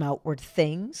rise from outward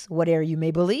things, whate'er you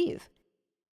may believe.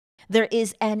 There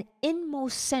is an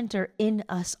inmost center in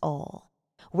us all,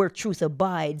 where truth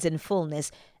abides in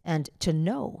fullness, and to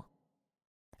know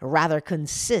rather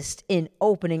consists in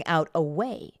opening out a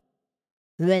way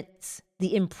whence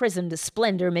the imprisoned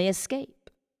splendor may escape,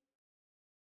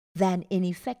 than in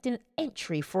effecting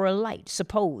entry for a light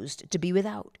supposed to be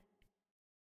without.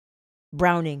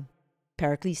 Browning,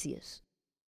 Paracelsus.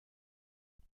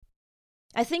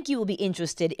 I think you will be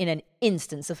interested in an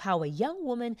instance of how a young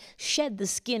woman shed the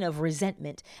skin of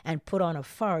resentment and put on a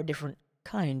far different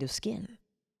kind of skin.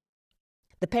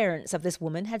 The parents of this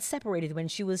woman had separated when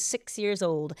she was 6 years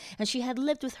old, and she had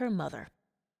lived with her mother.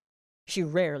 She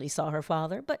rarely saw her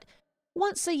father, but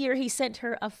once a year he sent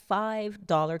her a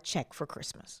 $5 check for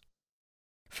Christmas.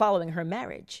 Following her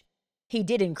marriage, he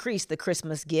did increase the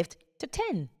Christmas gift to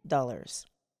 $10.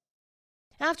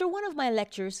 After one of my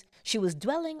lectures, she was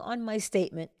dwelling on my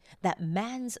statement that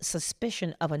man's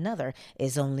suspicion of another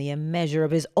is only a measure of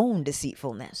his own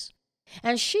deceitfulness,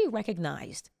 and she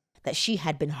recognized that she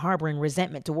had been harboring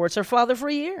resentment towards her father for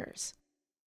years.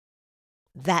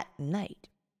 That night,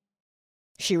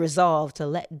 she resolved to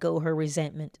let go her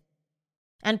resentment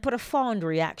and put a fond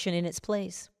reaction in its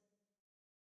place.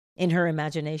 In her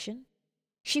imagination,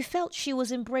 she felt she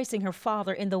was embracing her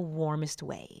father in the warmest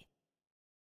way.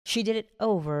 She did it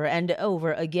over and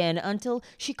over again until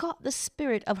she caught the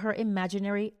spirit of her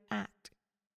imaginary act,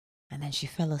 and then she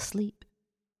fell asleep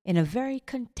in a very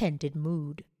contented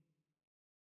mood.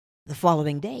 The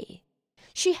following day,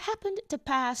 she happened to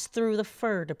pass through the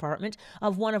fur department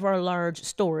of one of our large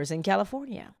stores in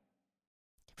California.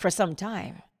 For some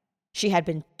time, she had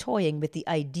been toying with the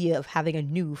idea of having a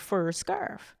new fur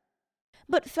scarf,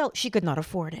 but felt she could not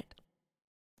afford it.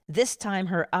 This time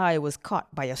her eye was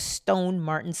caught by a stone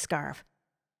marten scarf,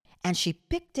 and she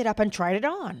picked it up and tried it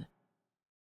on.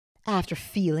 After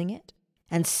feeling it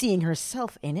and seeing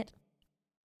herself in it,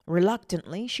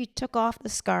 reluctantly she took off the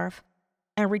scarf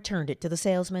and returned it to the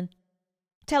salesman,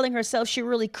 telling herself she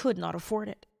really could not afford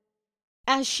it.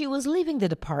 As she was leaving the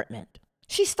department,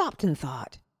 she stopped and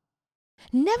thought,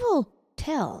 "Neville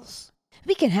tells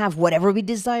we can have whatever we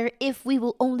desire if we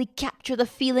will only capture the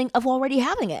feeling of already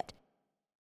having it."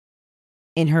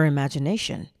 In her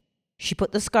imagination, she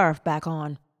put the scarf back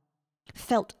on,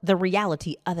 felt the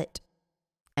reality of it,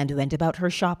 and went about her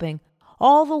shopping,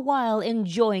 all the while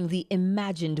enjoying the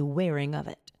imagined wearing of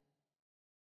it.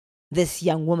 This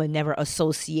young woman never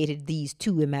associated these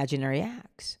two imaginary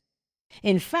acts.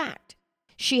 In fact,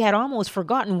 she had almost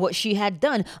forgotten what she had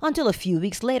done until a few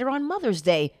weeks later on Mother's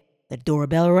Day, The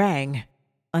doorbell rang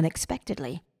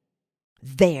unexpectedly.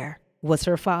 There was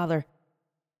her father.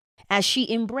 As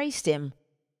she embraced him,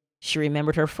 she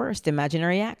remembered her first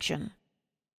imaginary action.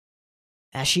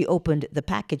 As she opened the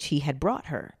package he had brought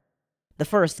her, the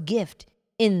first gift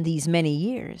in these many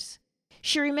years,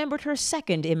 she remembered her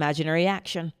second imaginary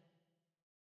action.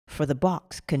 For the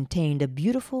box contained a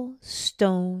beautiful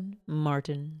stone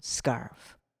marten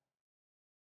scarf.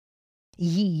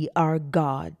 Ye are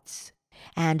gods,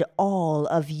 and all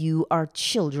of you are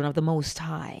children of the Most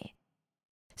High.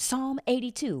 Psalm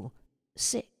 82,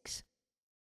 6.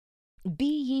 Be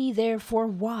ye therefore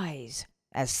wise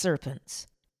as serpents,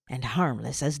 and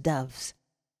harmless as doves.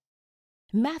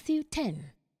 Matthew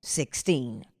 10,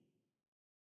 16.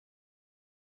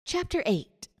 Chapter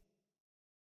 8.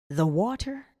 The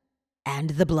Water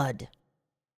and the Blood.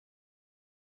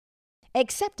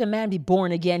 Except a man be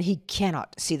born again, he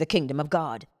cannot see the kingdom of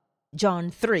God.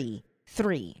 John 3,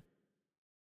 3.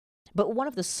 But one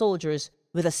of the soldiers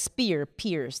with a spear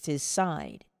pierced his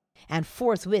side, and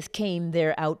forthwith came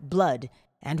there out blood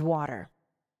and water.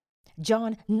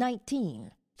 John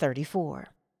 19, 34.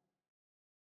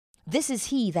 This is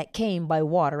he that came by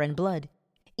water and blood,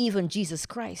 even Jesus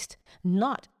Christ,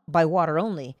 not by water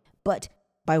only, but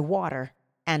by water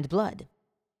and blood.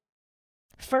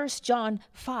 1 John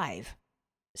 5,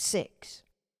 6.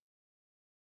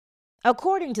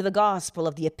 According to the gospel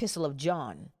of the Epistle of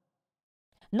John,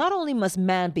 not only must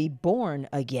man be born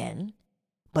again,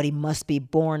 but he must be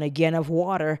born again of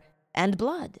water and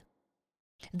blood.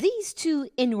 These two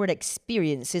inward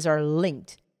experiences are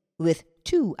linked with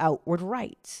two outward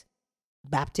rites,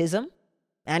 baptism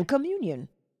and communion.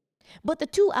 But the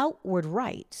two outward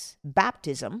rites,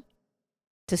 baptism,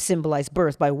 to symbolize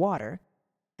birth by water,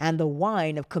 and the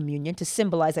wine of communion to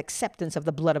symbolize acceptance of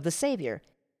the blood of the Savior,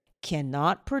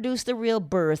 cannot produce the real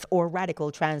birth or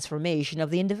radical transformation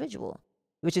of the individual,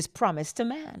 which is promised to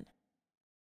man.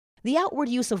 The outward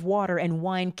use of water and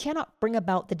wine cannot bring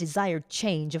about the desired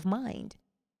change of mind.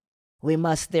 We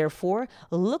must, therefore,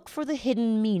 look for the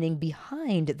hidden meaning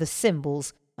behind the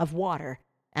symbols of water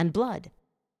and blood.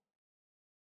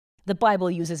 The Bible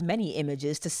uses many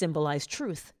images to symbolize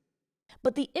truth,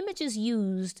 but the images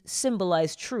used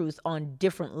symbolize truth on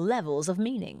different levels of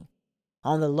meaning.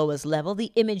 On the lowest level,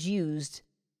 the image used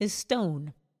is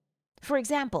stone. For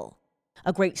example,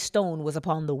 a great stone was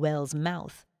upon the well's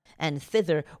mouth, and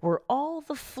thither were all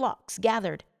the flocks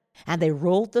gathered, and they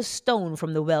rolled the stone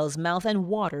from the well's mouth and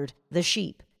watered the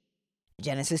sheep.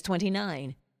 Genesis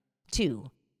 29,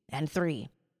 2 and 3.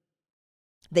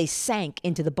 They sank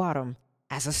into the bottom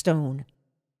as a stone.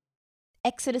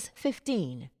 Exodus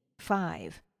 15,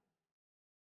 5.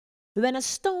 When a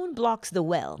stone blocks the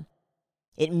well,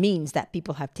 it means that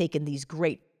people have taken these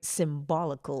great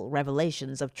symbolical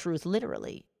revelations of truth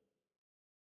literally.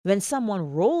 When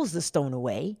someone rolls the stone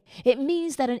away, it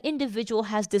means that an individual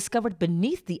has discovered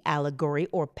beneath the allegory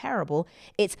or parable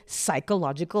its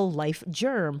psychological life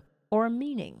germ or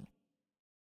meaning.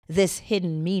 This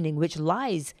hidden meaning which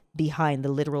lies behind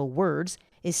the literal words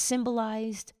is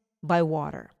symbolized by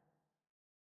water.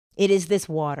 It is this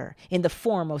water, in the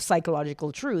form of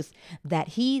psychological truth, that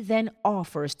he then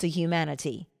offers to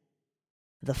humanity.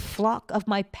 The flock of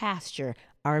my pasture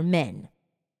are men.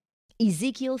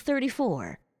 Ezekiel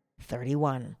 34,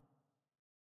 31.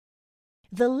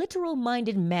 The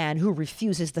literal-minded man who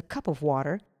refuses the cup of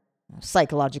water,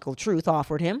 psychological truth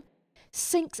offered him,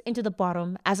 sinks into the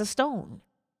bottom as a stone.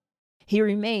 He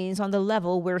remains on the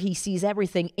level where he sees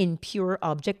everything in pure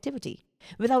objectivity.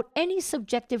 Without any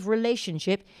subjective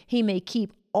relationship, he may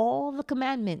keep all the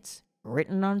commandments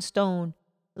written on stone,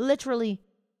 literally,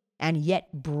 and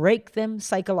yet break them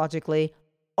psychologically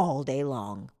all day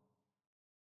long.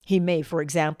 He may, for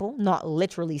example, not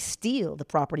literally steal the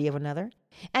property of another,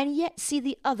 and yet see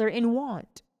the other in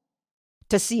want.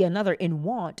 To see another in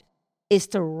want is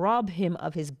to rob him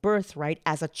of his birthright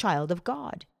as a child of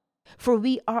God, for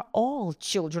we are all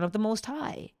children of the Most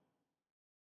High.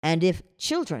 And if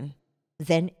children,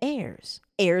 then heirs,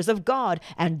 heirs of God,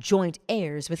 and joint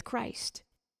heirs with Christ.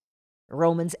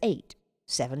 Romans 8,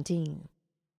 17.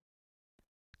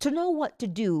 To know what to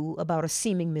do about a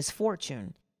seeming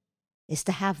misfortune is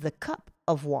to have the cup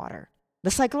of water, the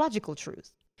psychological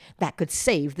truth, that could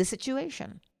save the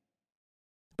situation.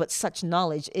 But such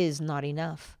knowledge is not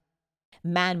enough.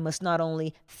 Man must not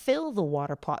only fill the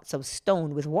water pots of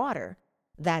stone with water,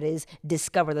 that is,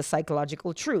 discover the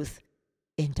psychological truth,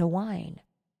 into wine.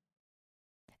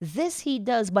 This he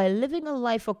does by living a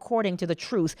life according to the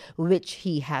truth which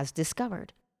he has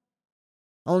discovered.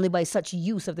 Only by such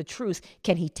use of the truth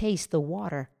can he taste the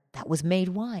water that was made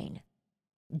wine.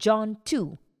 John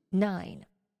 2, 9.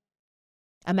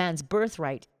 A man's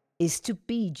birthright is to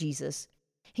be Jesus.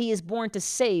 He is born to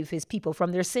save his people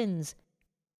from their sins.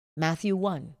 Matthew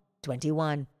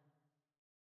 1:21.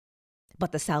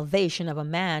 But the salvation of a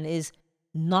man is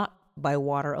not by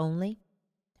water only,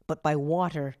 but by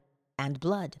water and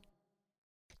blood.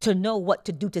 To know what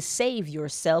to do to save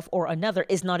yourself or another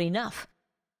is not enough.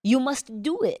 You must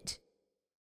do it.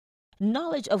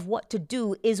 Knowledge of what to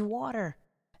do is water.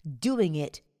 Doing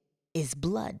it is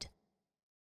blood.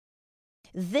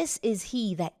 This is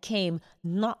he that came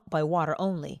not by water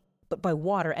only, but by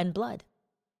water and blood.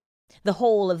 The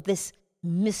whole of this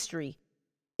mystery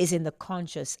is in the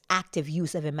conscious, active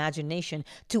use of imagination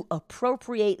to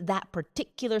appropriate that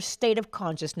particular state of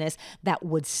consciousness that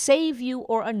would save you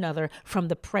or another from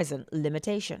the present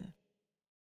limitation.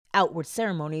 Outward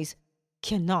ceremonies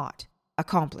cannot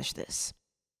accomplish this.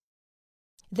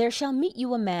 There shall meet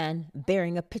you a man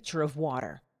bearing a pitcher of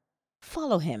water.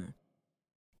 Follow him.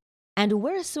 And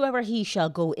wheresoever he shall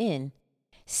go in,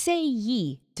 say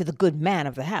ye to the good man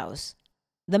of the house,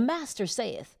 The master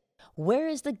saith, Where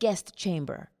is the guest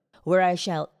chamber, where I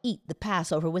shall eat the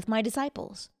Passover with my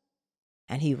disciples?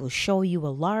 And he will show you a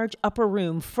large upper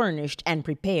room furnished and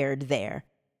prepared there.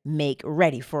 Make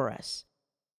ready for us.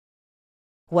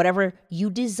 Whatever you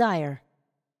desire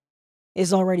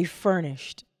is already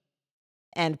furnished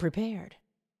and prepared.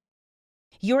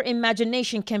 Your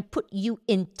imagination can put you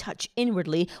in touch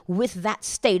inwardly with that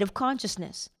state of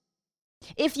consciousness.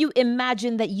 If you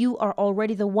imagine that you are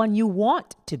already the one you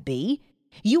want to be,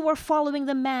 you are following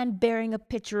the man bearing a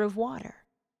pitcher of water.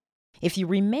 If you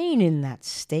remain in that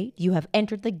state, you have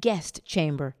entered the guest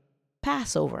chamber,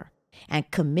 Passover, and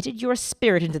committed your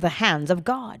spirit into the hands of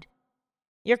God,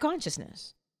 your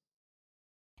consciousness.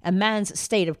 A man's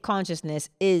state of consciousness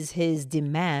is his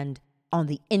demand on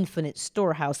the infinite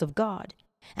storehouse of God.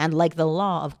 And like the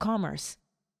law of commerce,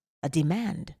 a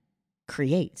demand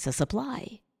creates a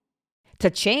supply. To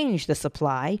change the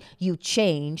supply, you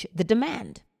change the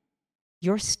demand,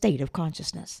 your state of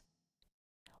consciousness.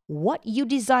 What you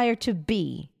desire to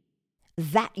be,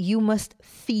 that you must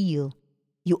feel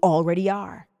you already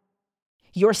are.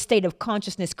 Your state of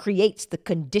consciousness creates the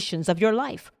conditions of your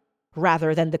life,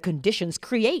 rather than the conditions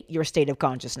create your state of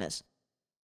consciousness.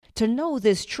 To know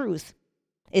this truth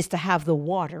is to have the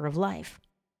water of life.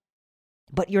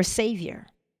 But your Savior,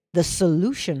 the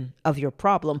solution of your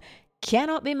problem,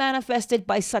 cannot be manifested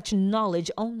by such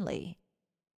knowledge only.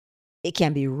 It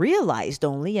can be realized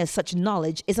only as such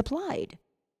knowledge is applied.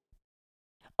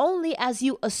 Only as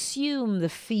you assume the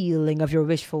feeling of your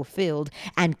wish fulfilled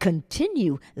and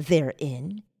continue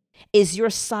therein, is your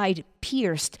side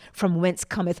pierced from whence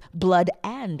cometh blood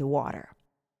and water.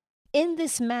 In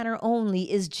this manner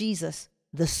only is Jesus,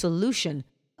 the solution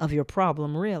of your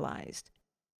problem, realized.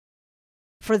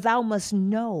 For thou must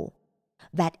know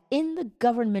that in the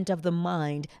government of the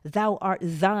mind thou art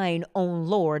thine own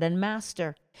Lord and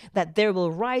Master, that there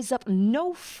will rise up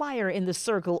no fire in the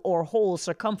circle or whole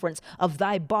circumference of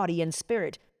thy body and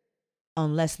spirit,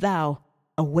 unless thou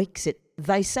awakes it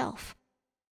thyself.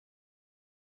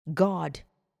 God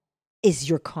is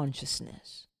your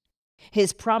consciousness.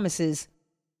 His promises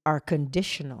are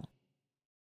conditional.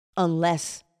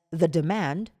 Unless the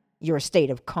demand, your state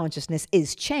of consciousness,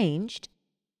 is changed,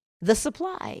 the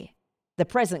supply, the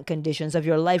present conditions of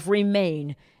your life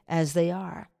remain as they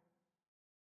are.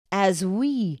 As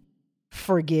we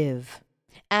forgive,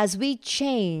 as we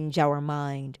change our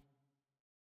mind,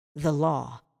 the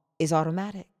law is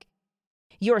automatic.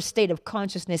 Your state of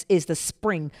consciousness is the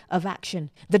spring of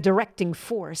action, the directing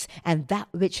force, and that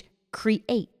which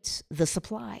creates the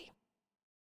supply.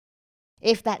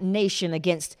 If that nation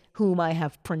against whom I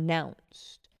have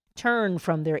pronounced turn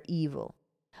from their evil,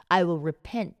 I will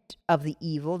repent of the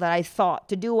evil that I thought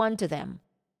to do unto them.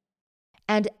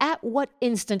 And at what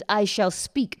instant I shall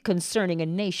speak concerning a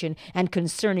nation and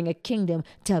concerning a kingdom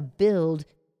to build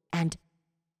and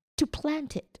to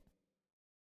plant it.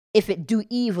 If it do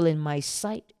evil in my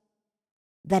sight,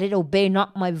 that it obey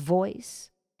not my voice,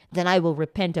 then I will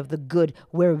repent of the good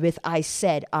wherewith I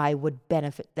said I would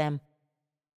benefit them.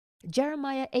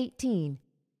 Jeremiah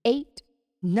 18:8,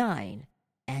 9,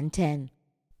 and 10.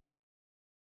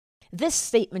 This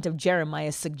statement of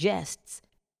Jeremiah suggests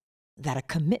that a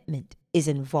commitment is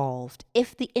involved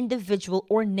if the individual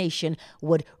or nation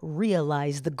would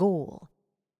realize the goal.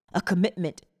 A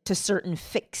commitment to certain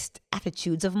fixed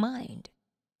attitudes of mind.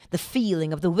 The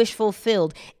feeling of the wish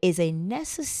fulfilled is a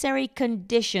necessary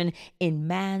condition in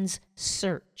man's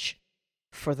search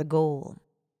for the goal.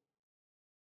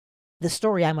 The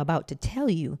story I'm about to tell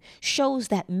you shows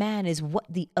that man is what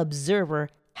the observer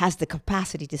has the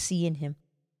capacity to see in him,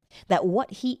 that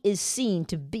what he is seen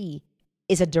to be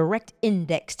is a direct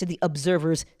index to the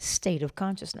observer's state of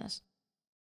consciousness.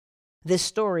 This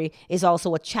story is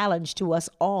also a challenge to us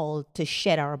all to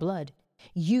shed our blood,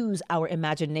 use our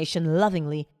imagination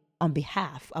lovingly on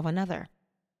behalf of another.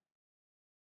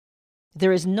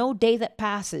 There is no day that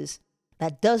passes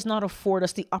that does not afford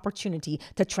us the opportunity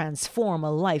to transform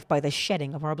a life by the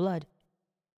shedding of our blood.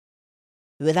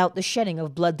 Without the shedding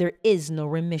of blood, there is no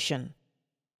remission.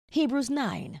 Hebrews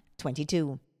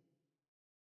 9:22.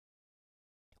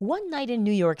 One night in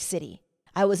New York City,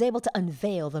 I was able to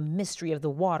unveil the mystery of the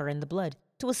water and the blood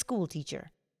to a school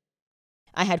teacher.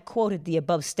 I had quoted the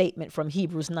above statement from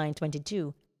Hebrews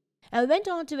 9:22 and went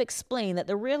on to explain that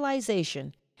the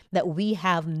realization that we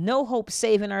have no hope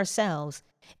save in ourselves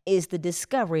is the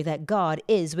discovery that God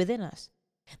is within us,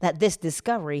 that this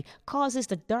discovery causes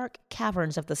the dark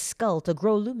caverns of the skull to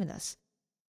grow luminous.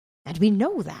 And we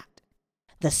know that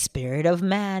the spirit of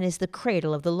man is the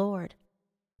cradle of the Lord,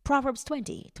 Proverbs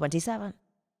 20:27,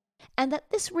 and that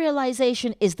this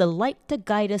realization is the light to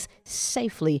guide us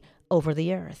safely over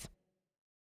the earth.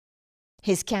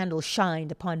 His candle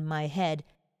shined upon my head,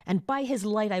 and by his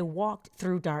light I walked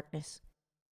through darkness.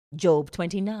 Job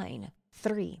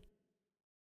 29:3.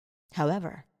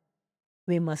 However,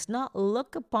 we must not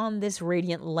look upon this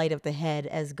radiant light of the head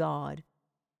as God,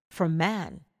 for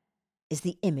man is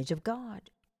the image of God.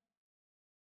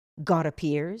 God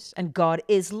appears, and God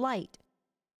is light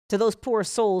to those poor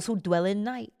souls who dwell in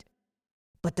night.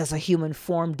 But does a human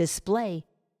form display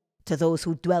to those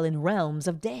who dwell in realms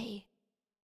of day?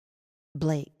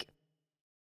 Blake.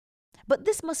 But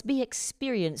this must be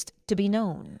experienced to be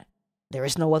known. There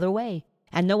is no other way,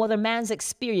 and no other man's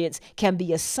experience can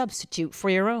be a substitute for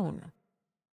your own.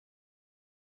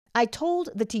 I told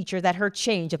the teacher that her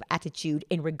change of attitude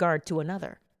in regard to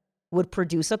another would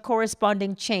produce a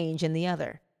corresponding change in the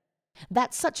other,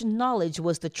 that such knowledge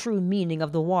was the true meaning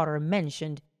of the water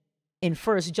mentioned in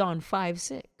 1 John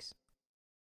 5:6.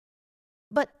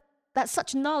 But that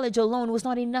such knowledge alone was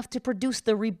not enough to produce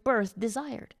the rebirth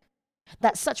desired,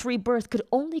 that such rebirth could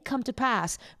only come to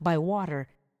pass by water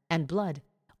and blood,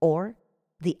 or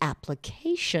the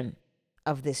application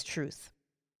of this truth.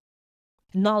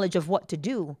 Knowledge of what to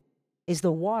do is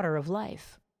the water of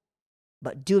life,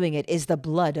 but doing it is the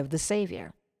blood of the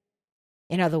Savior.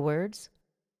 In other words,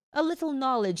 a little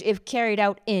knowledge, if carried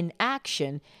out in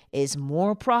action, is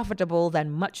more profitable than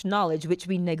much knowledge which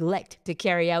we neglect to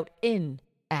carry out in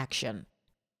action.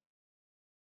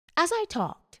 As I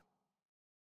talked,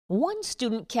 one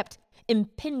student kept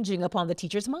impinging upon the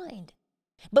teacher's mind.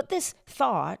 But this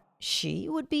thought she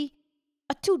would be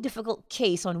a too difficult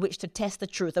case on which to test the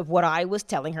truth of what I was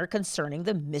telling her concerning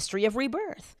the mystery of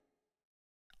rebirth.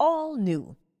 All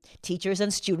knew, teachers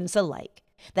and students alike,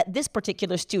 that this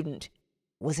particular student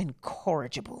was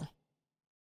incorrigible.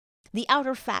 The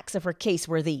outer facts of her case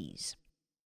were these.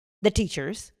 The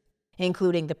teachers,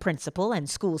 including the principal and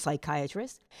school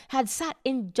psychiatrist, had sat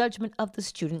in judgment of the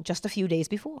student just a few days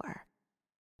before.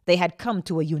 They had come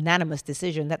to a unanimous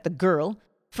decision that the girl,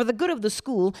 for the good of the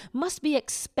school, must be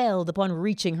expelled upon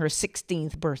reaching her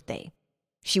 16th birthday.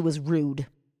 She was rude,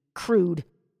 crude,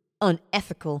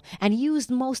 unethical, and used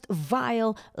most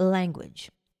vile language.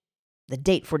 The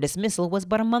date for dismissal was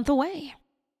but a month away.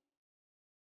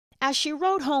 As she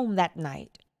rode home that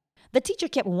night, the teacher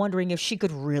kept wondering if she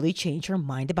could really change her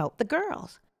mind about the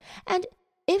girls. And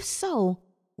if so,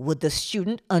 would the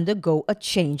student undergo a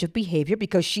change of behavior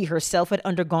because she herself had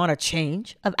undergone a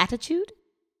change of attitude?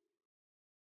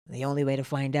 The only way to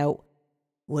find out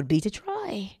would be to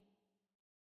try.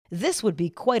 This would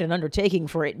be quite an undertaking,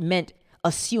 for it meant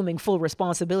assuming full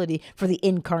responsibility for the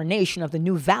incarnation of the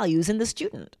new values in the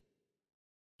student.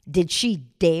 Did she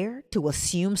dare to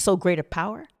assume so great a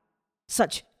power?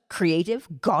 Such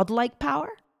creative, godlike power?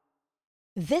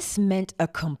 This meant a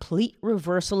complete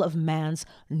reversal of man's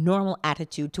normal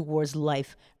attitude towards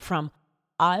life from,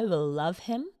 I will love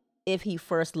him if he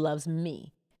first loves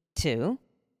me, to,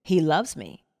 he loves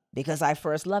me because I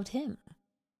first loved him.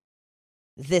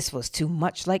 This was too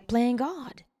much like playing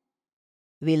God.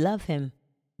 We love him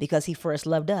because he first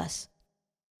loved us.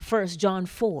 1 John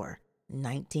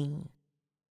 4:19.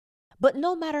 But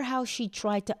no matter how she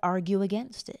tried to argue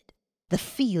against it, the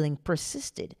feeling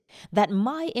persisted that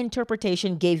my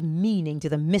interpretation gave meaning to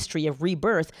the mystery of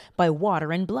rebirth by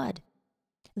water and blood.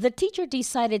 The teacher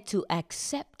decided to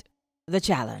accept the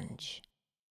challenge.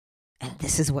 And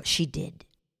this is what she did.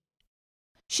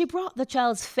 She brought the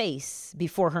child's face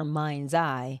before her mind's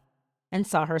eye and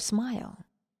saw her smile.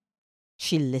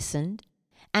 She listened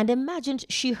and imagined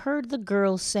she heard the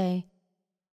girl say,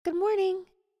 "Good morning."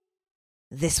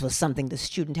 This was something the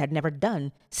student had never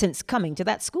done since coming to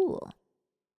that school.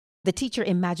 The teacher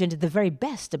imagined the very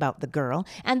best about the girl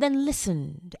and then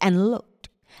listened and looked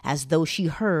as though she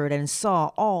heard and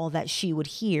saw all that she would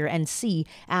hear and see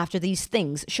after these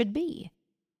things should be.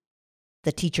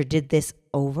 The teacher did this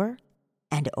over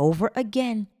and over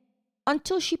again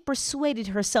until she persuaded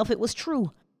herself it was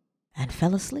true and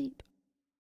fell asleep.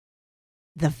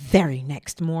 The very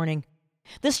next morning,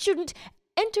 the student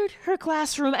entered her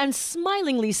classroom and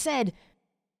smilingly said,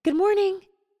 "Good morning."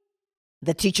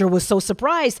 The teacher was so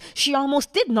surprised she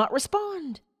almost did not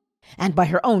respond. And by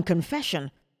her own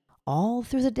confession, all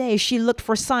through the day she looked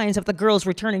for signs of the girl's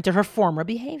returning to her former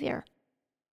behavior.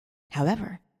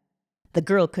 However, the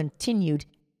girl continued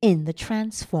in the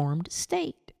transformed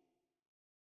state.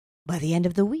 By the end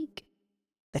of the week,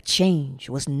 the change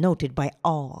was noted by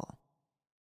all.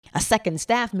 A second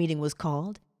staff meeting was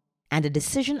called, and a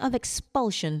decision of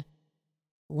expulsion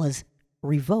was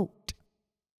revoked.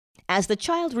 As the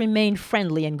child remained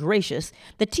friendly and gracious,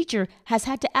 the teacher has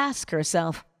had to ask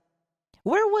herself,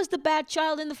 where was the bad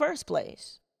child in the first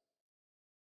place?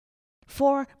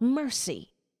 For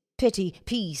mercy, pity,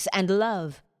 peace, and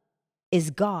love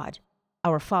is God,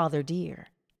 our Father dear,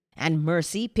 and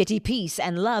mercy, pity, peace,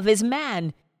 and love is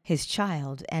man, his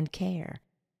child and care.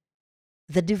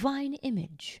 The Divine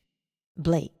Image,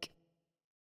 Blake.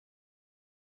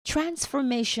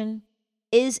 Transformation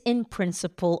is in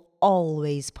principle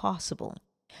always possible,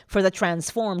 for the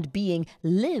transformed being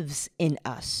lives in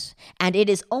us, and it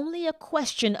is only a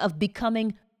question of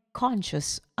becoming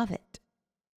conscious of it.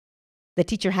 The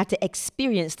teacher had to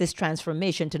experience this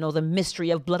transformation to know the mystery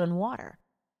of blood and water.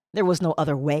 There was no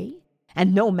other way,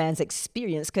 and no man's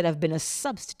experience could have been a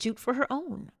substitute for her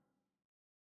own.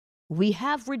 We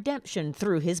have redemption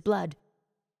through his blood.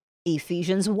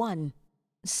 Ephesians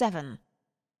 1:7.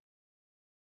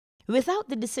 Without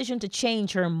the decision to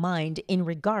change her mind in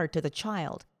regard to the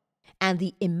child and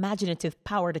the imaginative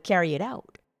power to carry it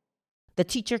out, the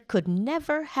teacher could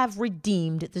never have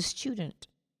redeemed the student.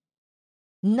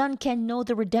 None can know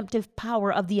the redemptive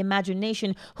power of the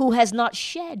imagination who has not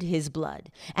shed his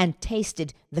blood and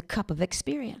tasted the cup of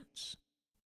experience.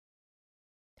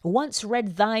 Once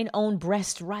read thine own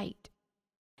breast right,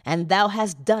 and thou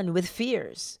hast done with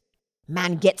fears.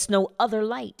 Man gets no other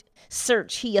light,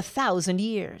 search he 1,000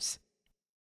 years.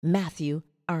 Matthew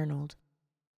Arnold.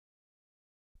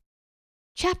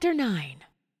 Chapter 9.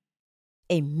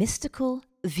 A Mystical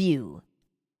View.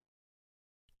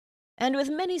 And with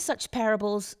many such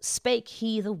parables spake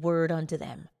he the word unto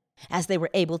them, as they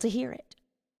were able to hear it.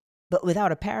 But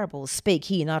without a parable spake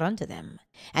he not unto them.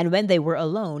 And when they were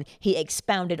alone, he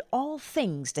expounded all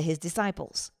things to his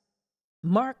disciples.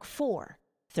 Mark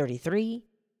 4:33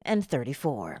 and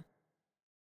 34.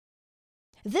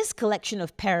 This collection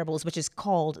of parables, which is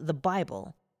called the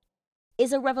Bible,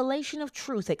 is a revelation of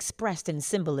truth expressed in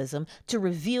symbolism to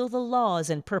reveal the laws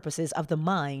and purposes of the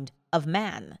mind of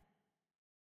man.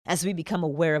 As we become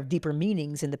aware of deeper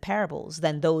meanings in the parables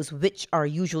than those which are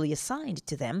usually assigned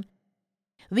to them,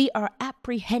 we are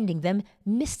apprehending them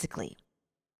mystically.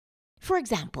 For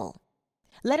example,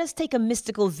 let us take a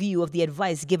mystical view of the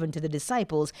advice given to the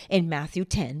disciples in Matthew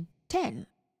 10:10.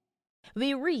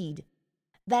 We read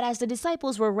that as the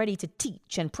disciples were ready to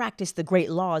teach and practice the great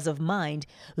laws of mind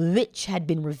which had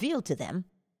been revealed to them,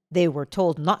 they were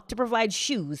told not to provide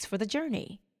shoes for the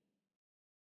journey.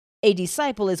 A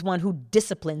disciple is one who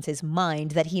disciplines his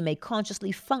mind that he may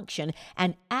consciously function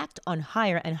and act on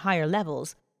higher and higher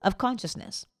levels of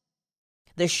consciousness.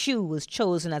 The shoe was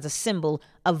chosen as a symbol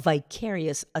of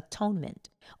vicarious atonement,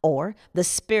 or the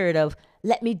spirit of,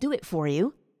 let me do it for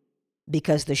you,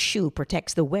 because the shoe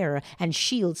protects the wearer and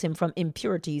shields him from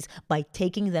impurities by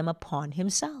taking them upon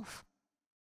himself.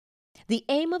 The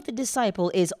aim of the disciple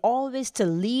is always to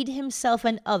lead himself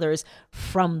and others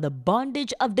from the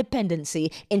bondage of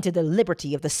dependency into the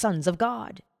liberty of the sons of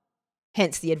God.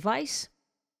 Hence the advice,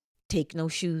 take no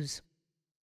shoes.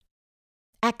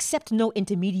 Accept no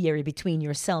intermediary between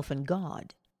yourself and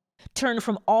God. Turn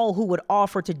from all who would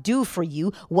offer to do for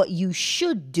you what you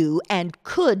should do and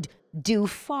could do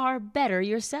far better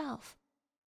yourself.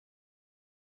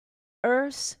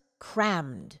 Earth's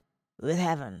crammed with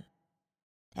heaven,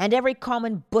 and every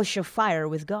common bush of fire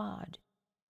with God.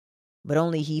 But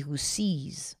only he who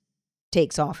sees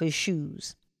takes off his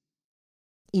shoes.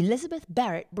 Elizabeth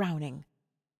Barrett Browning.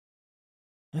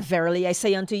 Verily I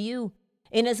say unto you,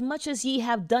 inasmuch as ye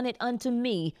have done it unto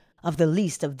me, of the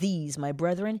least of these, my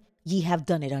brethren, ye have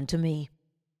done it unto me.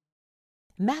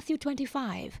 Matthew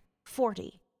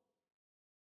 25:40.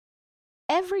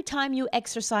 Every time you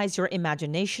exercise your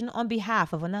imagination on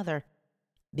behalf of another,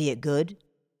 be it good,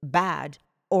 bad,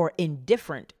 or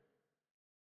indifferent,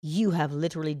 you have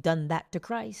literally done that to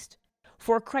Christ.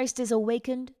 for Christ is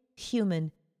awakened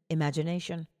human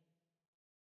imagination.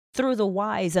 Through the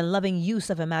wise and loving use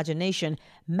of imagination,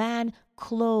 man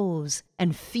clothes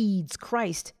and feeds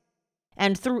Christ.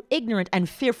 And through ignorant and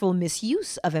fearful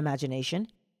misuse of imagination,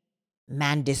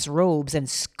 man disrobes and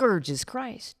scourges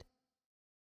Christ.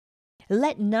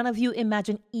 Let none of you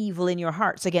imagine evil in your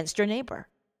hearts against your neighbor.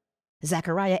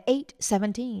 Zechariah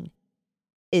 8:17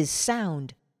 is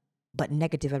sound but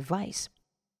negative advice.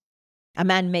 A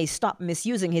man may stop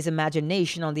misusing his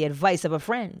imagination on the advice of a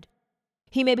friend.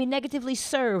 He may be negatively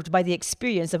served by the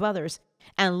experience of others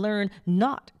and learn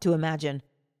not to imagine,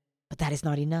 but that is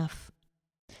not enough.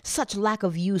 Such lack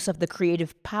of use of the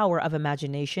creative power of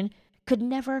imagination could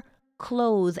never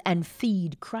clothe and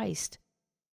feed Christ.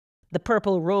 The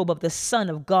purple robe of the Son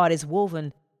of God is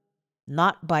woven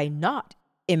not by not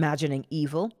imagining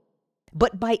evil,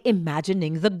 but by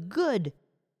imagining the good,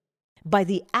 by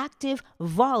the active,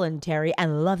 voluntary,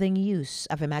 and loving use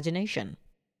of imagination.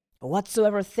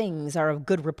 Whatsoever things are of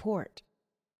good report,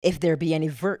 if there be any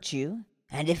virtue,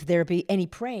 and if there be any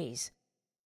praise,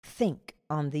 think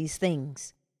on these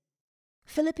things.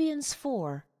 Philippians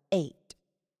 4:8.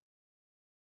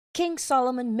 King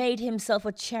Solomon made himself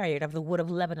a chariot of the wood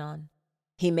of Lebanon.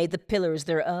 He made the pillars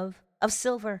thereof of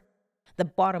silver, the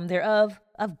bottom thereof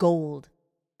of gold,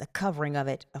 the covering of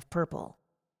it of purple,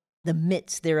 the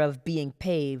midst thereof being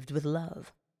paved with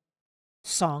love.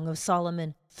 Song of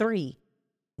Solomon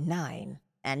 3:9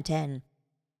 and 10.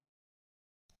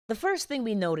 The first thing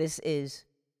we notice is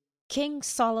King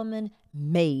Solomon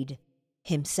made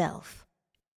himself.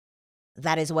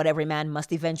 That is what every man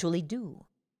must eventually do.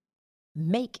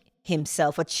 Make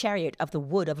himself a chariot of the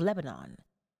wood of Lebanon.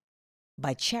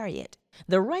 By chariot,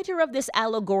 the writer of this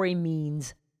allegory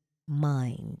means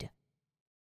mind,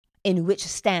 in which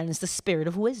stands the spirit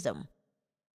of wisdom.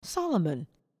 Solomon,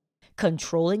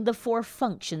 controlling the four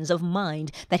functions of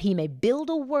mind that he may build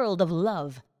a world of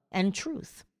love and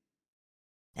truth.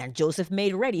 And Joseph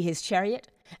made ready his chariot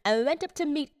and went up to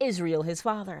meet Israel his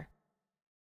father.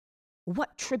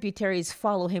 What tributaries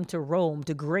follow him to Rome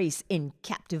to grace in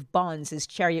captive bonds his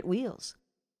chariot wheels?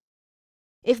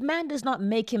 If man does not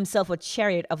make himself a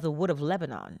chariot of the wood of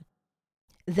Lebanon,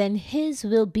 then his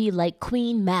will be like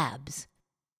Queen Mab's.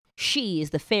 She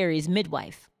is the fairy's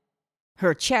midwife.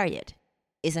 Her chariot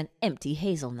is an empty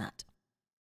hazelnut.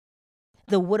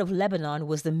 The wood of Lebanon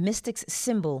was the mystic's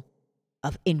symbol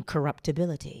of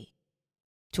incorruptibility.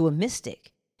 To a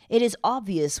mystic, it is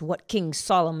obvious what King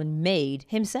Solomon made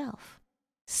himself.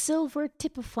 Silver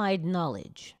typified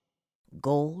knowledge,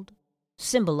 gold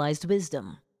symbolized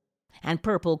wisdom, and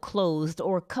purple clothed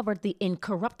or covered the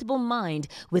incorruptible mind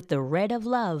with the red of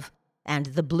love and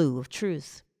the blue of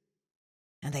truth.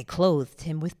 And they clothed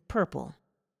him with purple.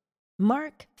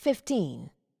 Mark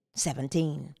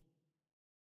 15:17.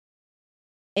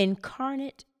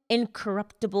 Incarnate,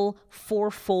 incorruptible,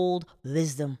 fourfold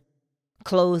wisdom,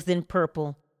 clothed in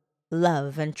purple,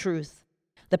 love and truth,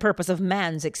 the purpose of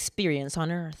man's experience on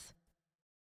earth.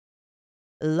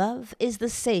 Love is the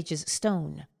sage's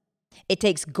stone. It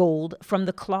takes gold from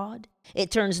the clod.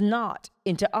 It turns naught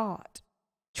into aught,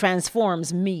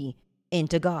 transforms me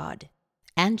into God.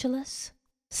 Angelus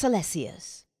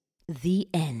Silesius. The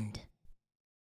End.